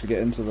 so we can actually get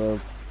into the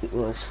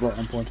little slot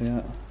I'm pointing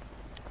at.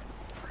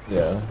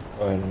 Yeah,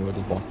 go ahead and we'll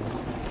just walk it.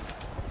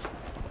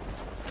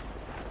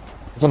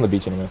 It's on the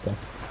beach anyway, so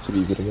should be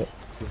easy to get.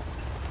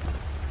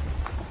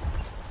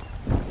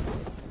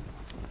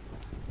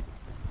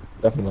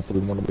 Definitely must have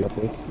been one of the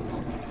updates.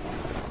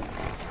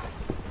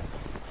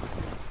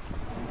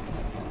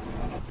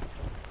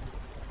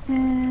 I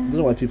don't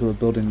know why people are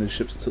building these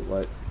ships to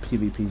like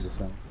PvP's a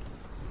thing.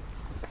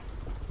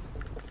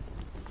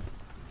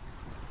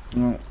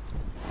 No.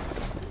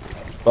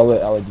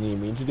 Well, Ali, do you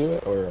mean to do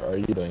it, or are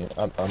you doing it?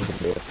 I'm gonna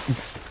do it.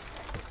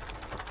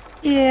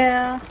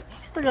 Yeah.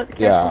 Still got the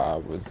careful. I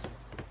was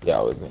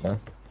gonna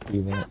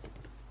do that.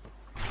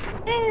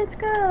 Hey, let's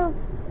go.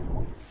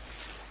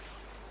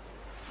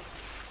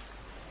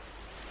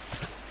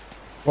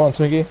 Come on,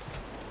 Twinkie.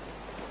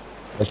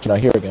 Let you not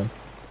here again.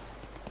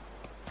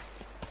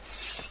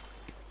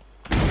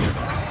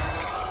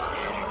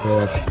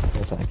 Yeah,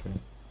 that's accurate.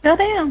 Go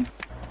down.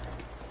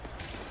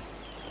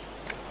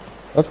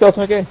 Let's go,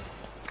 Twinkie.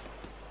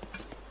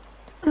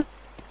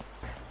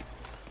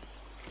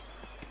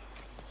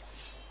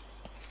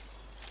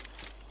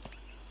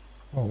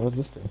 Oh, what is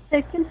this thing?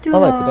 Taking too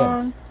Oh, right, it's a long.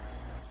 dance.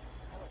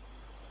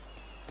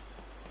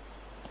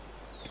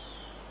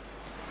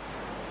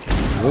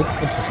 What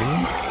the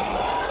hell?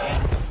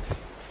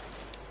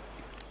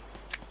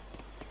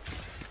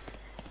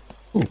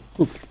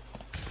 Ooh.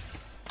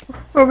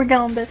 Where we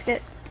going,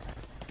 Biscuit?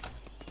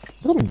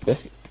 Look at me,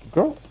 biscuit.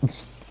 Girl.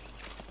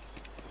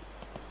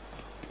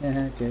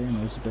 Yeah, okay,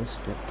 knows the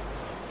biscuit.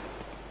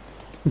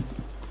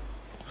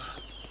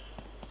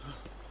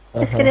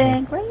 Biscuit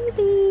and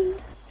gravy.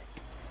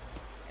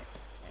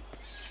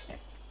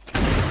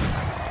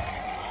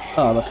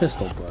 Oh, the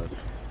pistol broke.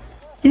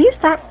 Can you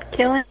stop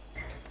killing?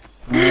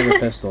 No, the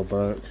pistol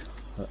broke.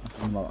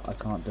 I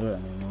can't do it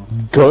anymore.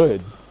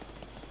 Good.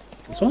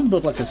 Did someone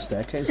build like a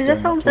staircase Is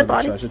that going up someone's to where the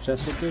body? treasure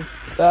chest would be?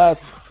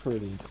 That's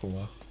pretty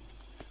cool.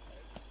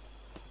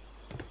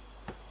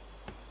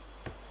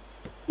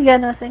 You got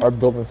nothing. Our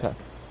buildings have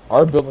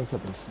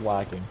been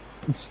slacking.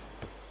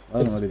 I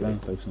haven't really been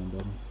focusing on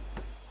building.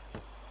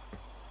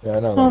 Yeah, I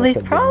know. Well, like I they've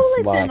said, probably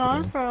been slacking.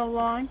 on for a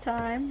long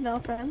time. No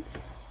offense.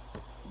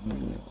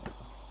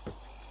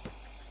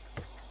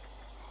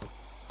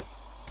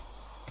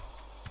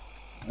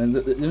 And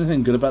the only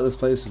thing good about this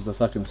place is the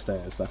fucking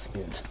stairs, that's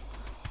it.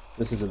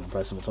 This isn't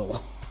impressive at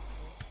all.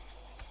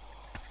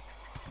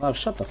 Oh,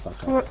 shut the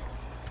fuck up.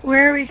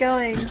 Where are we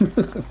going?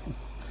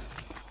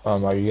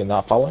 Are you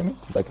not following me?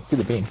 'Cause I can see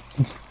the beam.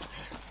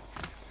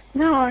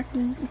 No,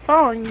 I'm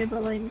following you,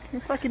 but like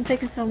you're fucking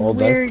taking some Well,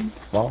 weird.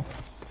 Well,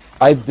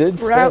 I did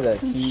say routes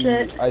that and he.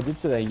 shit. I did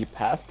say that he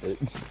passed it.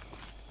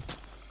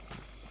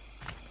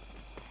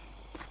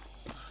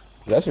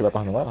 He's actually right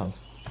behind the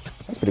lighthouse.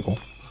 That's pretty cool.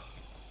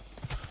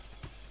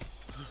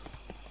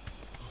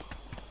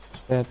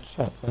 Yeah,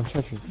 chat. I'm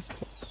treasure.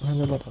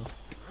 Behind the lighthouse.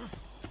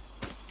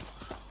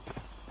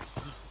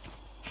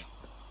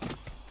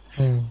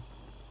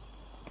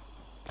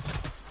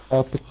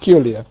 How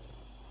peculiar.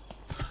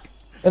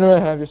 Anyway,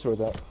 have your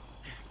swords out.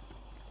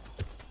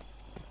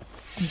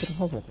 What the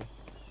hell's right there?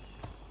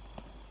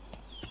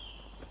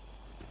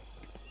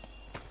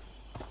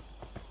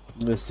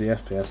 This the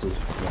FPS is really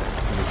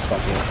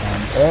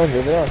fucking And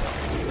here they are.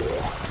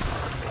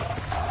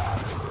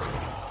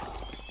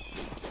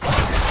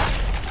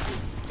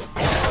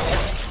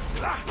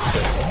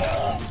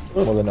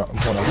 Well, they're not. I'm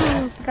pulling out.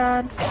 Oh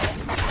God.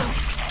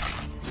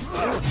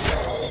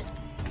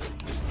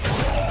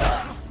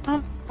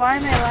 Oh, why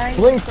am I lagging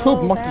Fling so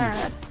poop monkey.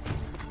 bad?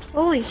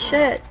 Holy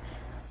shit.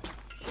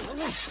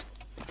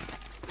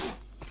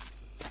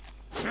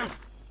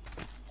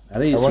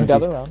 At ease, Everyone Twinkie.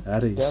 gather around.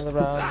 At ease. Gather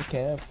around the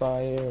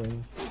campfire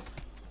and...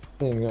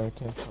 There we go,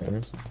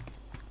 campfires.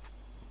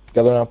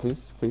 Gather around,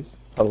 please. Please.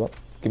 Cuddle up.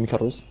 Give me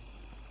cuddles.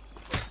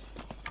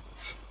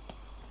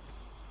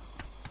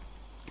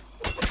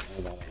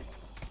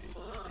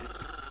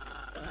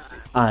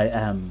 I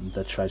am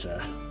the treasure.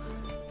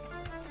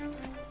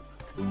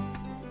 I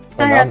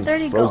now got I'm 30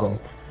 just frozen.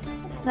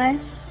 gold. Nice.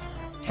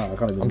 Oh, I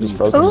can't even I'm just move.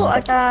 frozen. Oh,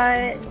 I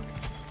got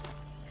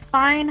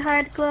fine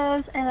hide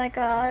gloves and I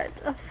got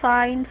a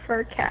fine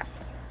fur cap.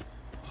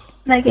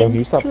 And I Damn, gained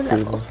you stop 2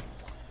 freezing. levels.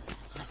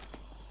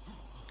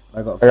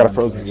 I got a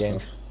frozen game.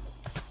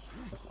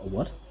 A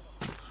what?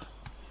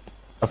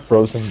 A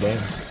frozen game.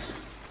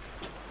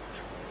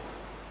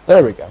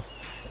 There we go.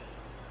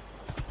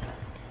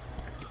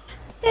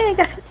 Yeah, I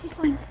got 15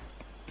 points.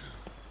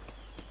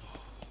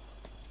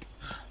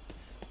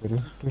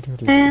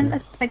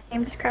 And my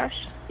game just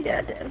crashed. Yeah,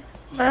 it did.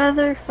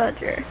 Mother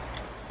fudger.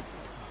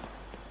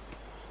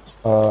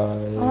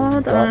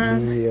 Hold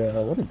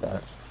on. What is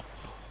that?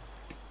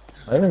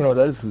 I don't even know what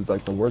that is because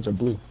like the words are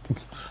blue.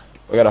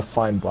 I gotta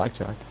find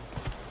blackjack.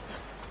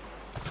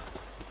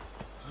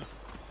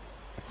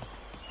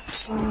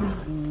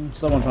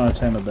 Someone trying to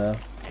tame a bear.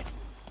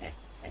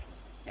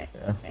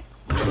 Yeah.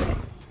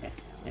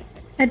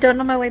 I don't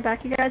know my way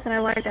back, you guys, and I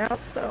lied out,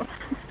 so.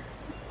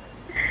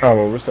 Oh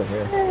well, we're still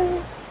here.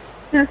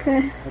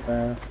 Okay.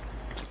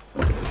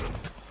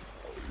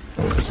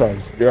 Sorry,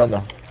 you're in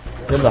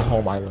the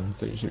home island,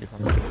 so you should be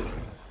fine.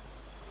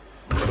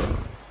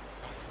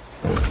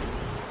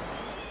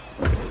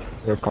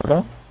 You're a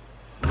crocodile?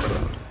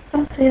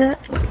 Don't say that.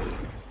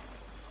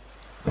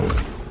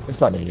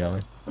 It's not near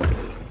yelling.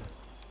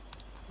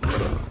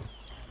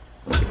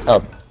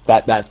 Oh,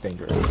 that's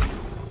dangerous.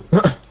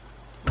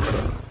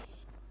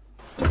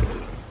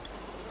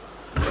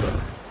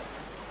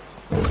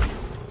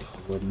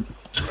 Wouldn't.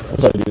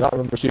 So, do you not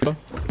remember Shiva?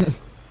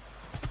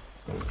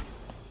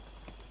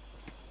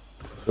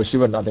 Was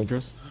Shiva not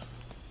dangerous?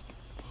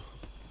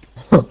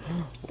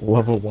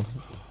 Level 1.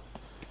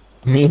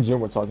 Me and Jim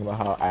were talking about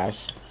how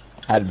Ash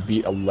had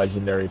beat a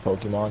legendary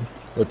Pokemon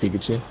with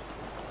Pikachu.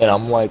 And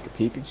I'm like,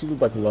 Pikachu is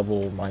like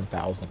level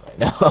 9,000 right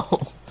now.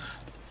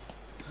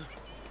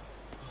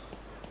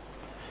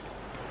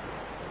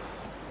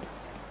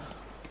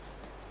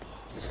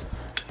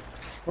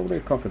 Probably a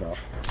crocodile.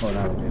 Or an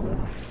alligator.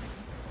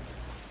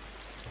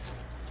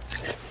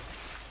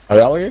 Are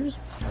they alligators?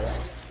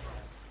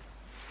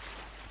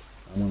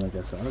 I'm gonna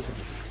guess alligator.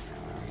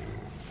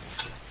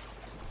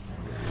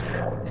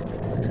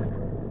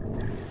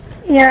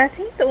 Yeah, I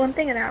think the one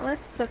thing in Atlas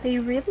is that they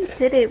really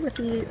did it with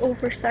the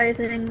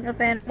oversizing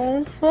of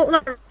animals. Well,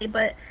 not really,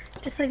 but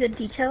just like the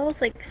details.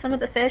 Like some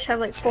of the fish have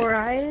like 4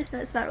 eyes,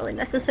 and it's not really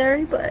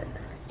necessary, but.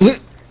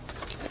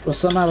 Well,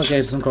 some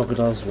alligators and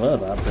crocodiles were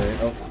that big.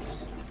 Oh,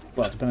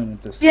 well, depending on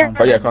this. Yeah,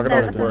 But yeah,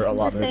 crocodiles were a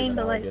lot bigger same, than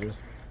but, like,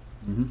 alligators.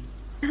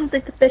 I don't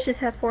think the fishes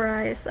have 4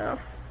 eyes, though.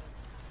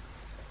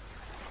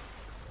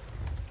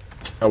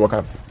 Oh, what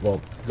kind of?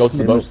 Well, go to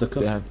the boat. The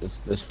cook. They have this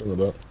fish from the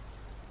boat.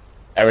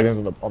 Everything's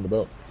on the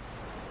boat.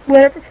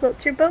 Whatever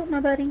floats your boat, my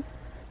buddy.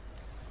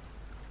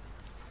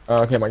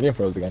 Okay, my game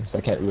froze again, so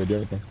I can't really do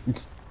anything.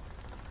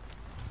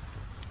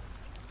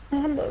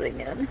 I'm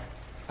loading in.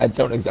 I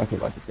don't exactly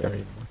like this area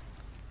anymore.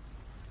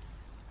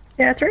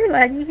 Yeah, it's really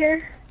laggy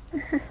here.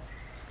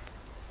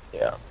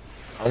 Yeah.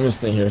 I'm just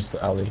staying here so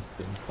Allie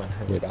can find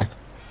her way back.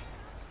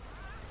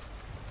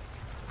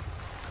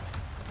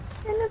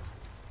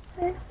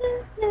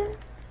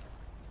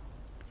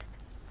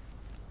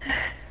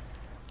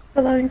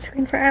 The loading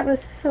screen for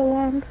Atlas is so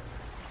long.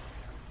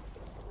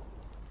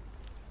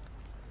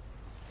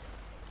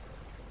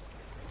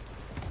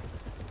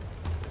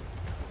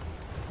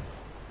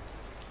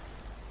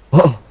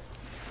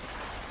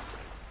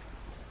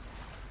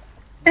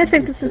 I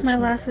think this is my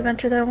last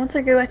adventure though. Once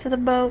I go back to the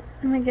boat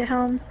and I get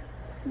home,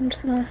 I'm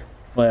just gonna...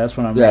 Well, that's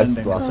when I'm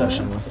ending the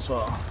session with as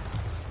well.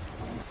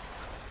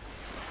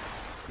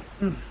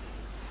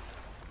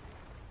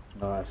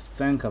 I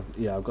think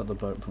I've got the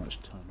boat pretty much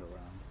turned around.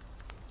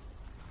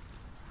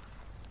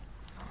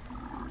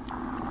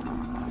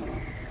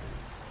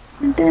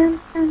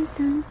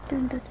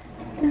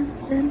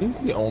 He's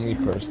the only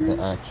person that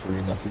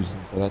actually messages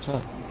him for that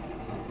chat.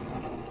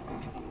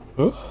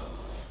 Huh?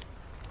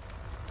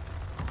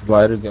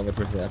 Glider's the only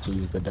person that actually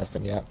used the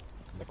Destiny app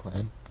in the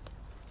clan.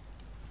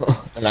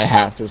 And I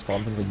have to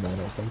respond to him with 9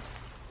 those things.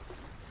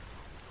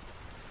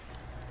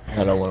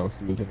 I don't want to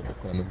see anything in the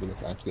clan member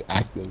that's actually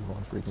actively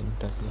on freaking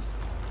Destiny.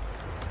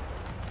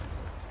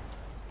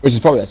 Which is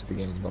probably actually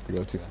the game I'm about to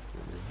go to after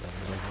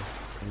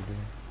we're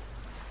done.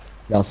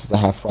 Now since I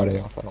have Friday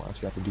off, I don't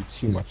actually have to do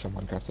too much on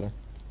Minecraft today.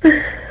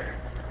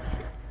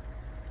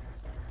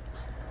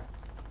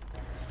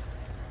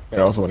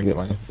 And I also want to get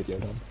my video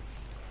done.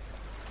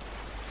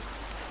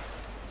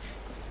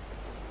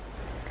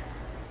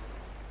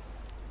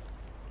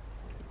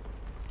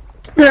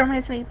 That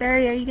reminds me,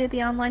 Bary, are you gonna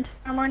be online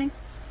tomorrow morning?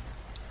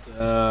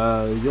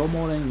 Your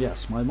morning,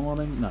 yes. My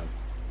morning, no.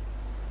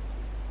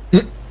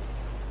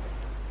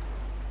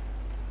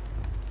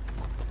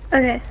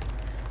 Okay.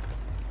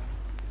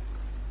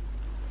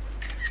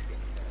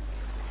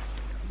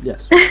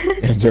 Yes.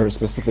 Is there a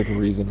specific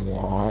reason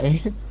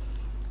why?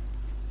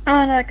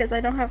 Oh no, because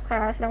I don't have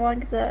class and I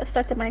wanted to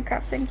start the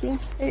Minecraft thinking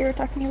that you were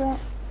talking about.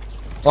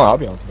 Oh, I'll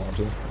be on tomorrow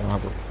too. I don't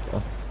have work.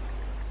 So.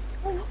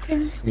 Oh,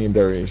 okay. Me,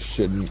 Bary,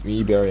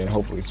 and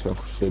hopefully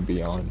Stroke should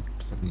be on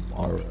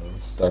tomorrow.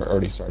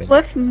 Already starting.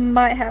 Cliff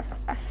might have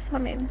class. I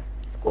mean,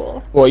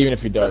 school. Well, even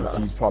if he does,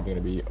 he's probably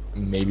gonna be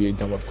maybe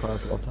done with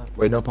class all the time.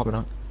 Wait, no, probably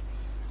not.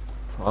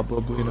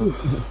 Probably not.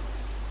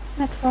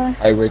 That's why.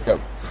 I wake up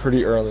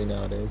pretty early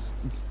nowadays.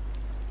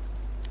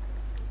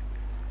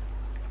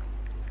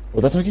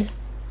 Was that Twinkie?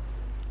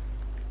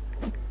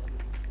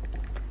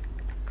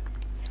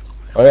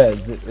 Oh yeah,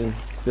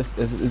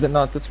 is it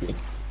not this week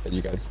that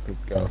you guys could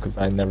go? Because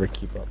I never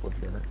keep up with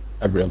your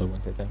every other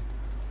Wednesday thing.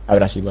 I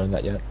haven't actually learned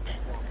that yet.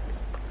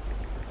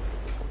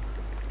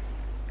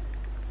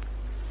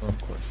 Of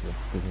course, you're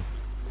busy.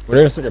 We're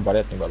gonna start your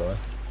body thing, by the way.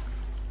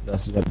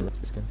 Unless you have the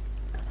rookie skin.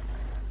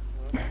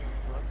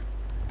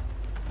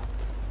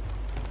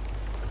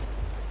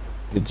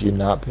 Did you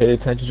not pay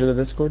attention to the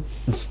Discord?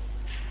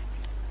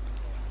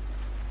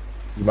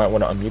 You might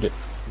want to unmute it,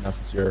 now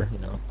since you're, you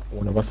know,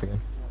 one of us again.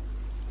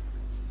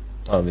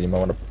 Oh, then you might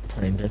want to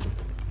try and judge it.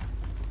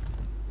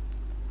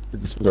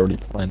 Because this was already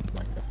planned,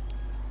 my god.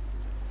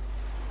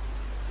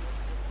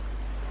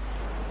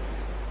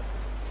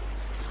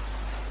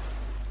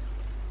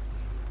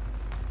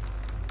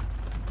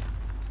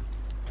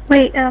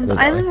 Wait, the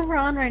island we're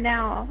on right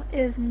now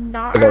is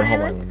not our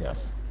island?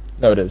 Yes.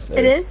 No, it is.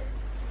 It is?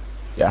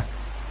 Yeah.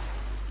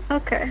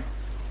 Okay.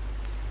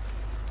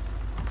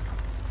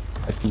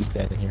 I see you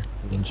standing here,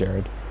 me and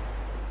Jared.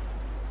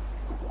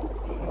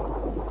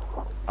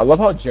 I love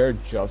how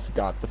Jared just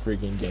got the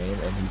freaking game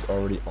and he's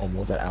already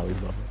almost at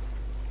Allie's level.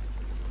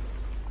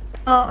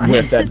 Oh,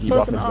 with that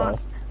debuff as well.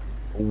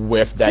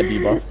 With that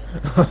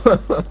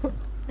debuff.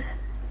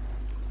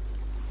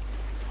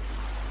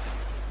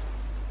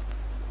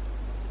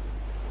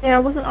 Yeah, I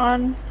wasn't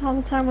on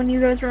all the time when you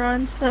guys were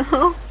on,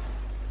 so...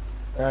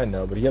 I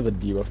know, but he has a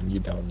debuff and you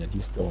don't yet.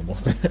 He's still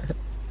almost there.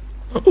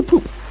 Oh,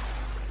 poop!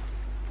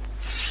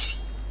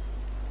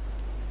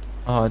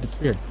 Oh, it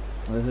disappeared.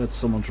 I heard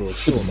someone draw a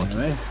sword,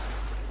 anyway.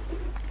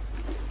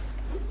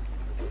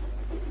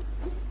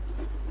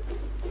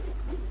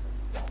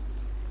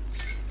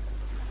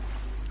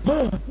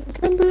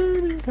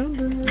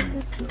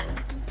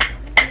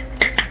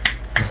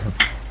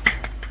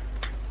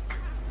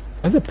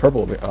 Why is it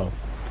purple? Oh.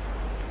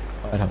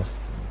 Lighthouse.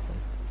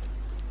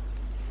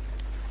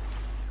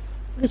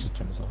 Let me just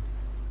turn this off.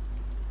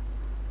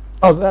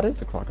 Oh, that is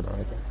the crocodile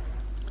right there.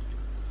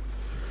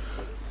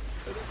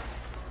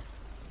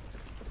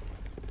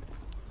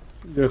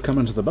 You're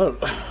coming to the boat.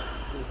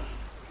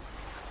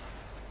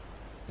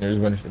 Yeah,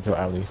 just went into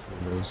Alley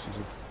for those. She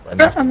just right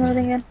next to I'm me.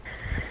 loading in.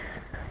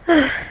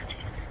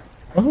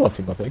 Oh, hello,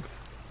 female pig.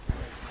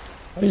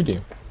 How do you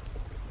do?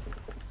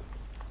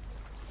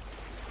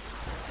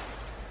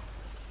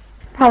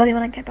 Probably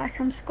when I get back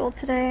from school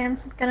today, I'm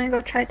gonna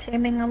go try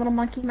taming a little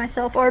monkey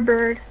myself, or a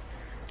bird.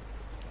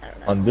 I don't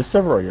know. On this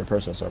server or your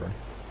personal server?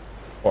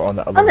 Or on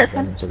the other On this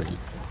one. so that you...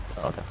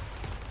 Oh, okay.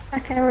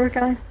 Okay, where we're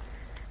going.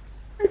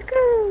 Let's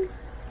go!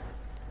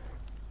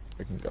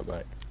 We can go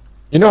back.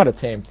 You know how to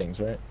tame things,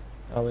 right,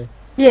 Allie?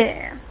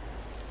 Yeah.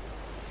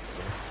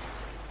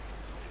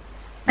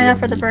 I know You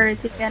for the need-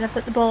 birds, you gotta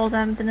put the bowl on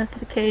them, then put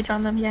the cage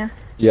on them, yeah.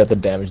 You have to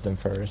damage them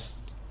first.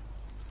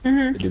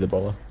 Mm-hmm. To do the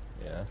bola.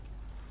 Yeah.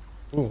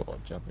 Ooh,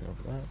 I'm jumping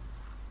over that.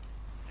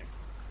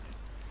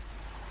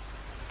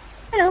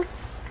 I know.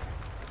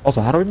 Also,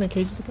 how do we make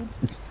cages again?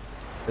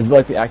 Is it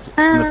like the actual...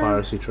 In the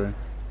piracy tree.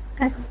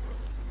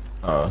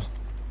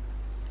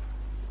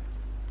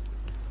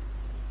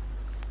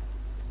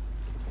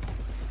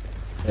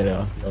 You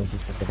know, I was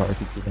just thinking about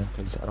RCP then,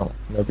 because I don't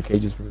know the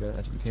cages for that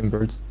actually tame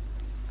birds.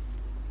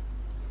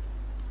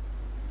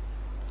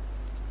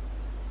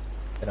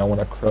 And I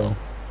want a crow.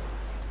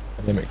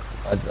 I name it,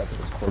 I think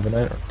it's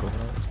Corbinite or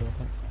Corbinite or something like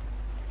that.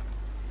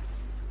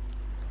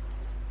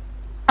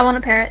 I want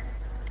a parrot.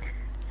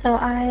 So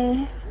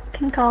I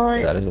can call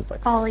it That is just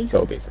like Ollie.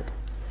 so basic.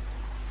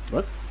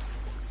 What?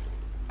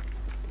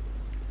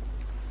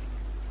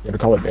 You ever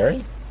call it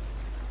Bary?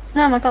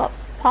 No, I'm gonna call it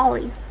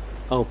Polly.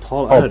 Oh,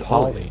 Paul. Oh,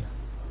 Polly.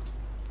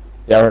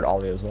 Yeah, I heard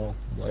Ollie as well.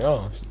 I'm like,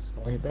 oh, she's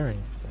calling it Bary.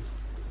 She's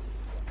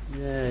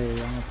like,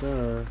 Yay, I'm a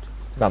bird.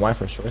 not my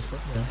first choice, but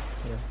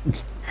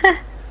yeah.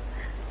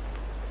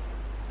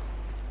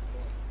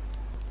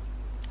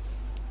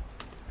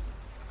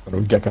 What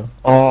a gecko.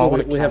 Oh,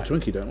 what a we have cat.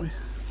 Twinkie, don't we?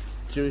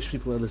 Jewish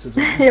people are listening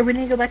to Yeah, we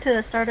need to go back to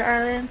the starter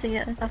island to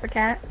get ourselves a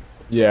cat.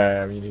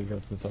 Yeah, I mean, you go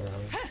to the Solar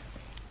Island.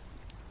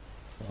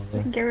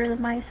 We can get rid of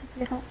mice if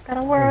we don't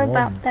gotta worry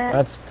about that.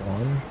 That's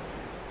gone.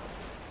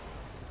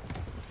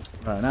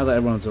 Right, now that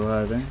everyone's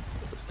arriving,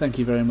 thank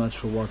you very much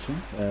for watching.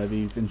 If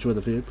you've enjoyed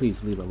the video,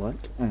 please leave a like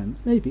and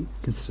maybe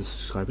consider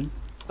subscribing.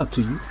 Up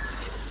to you.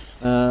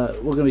 We're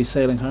going to be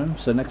sailing home,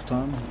 so next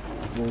time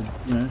we'll,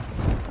 you know,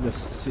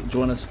 just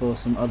join us for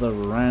some other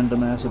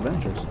random ass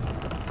adventures.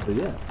 So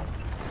yeah,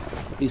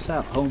 peace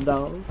out, home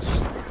dogs.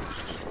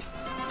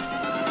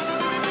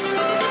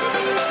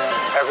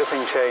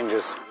 Everything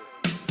changes.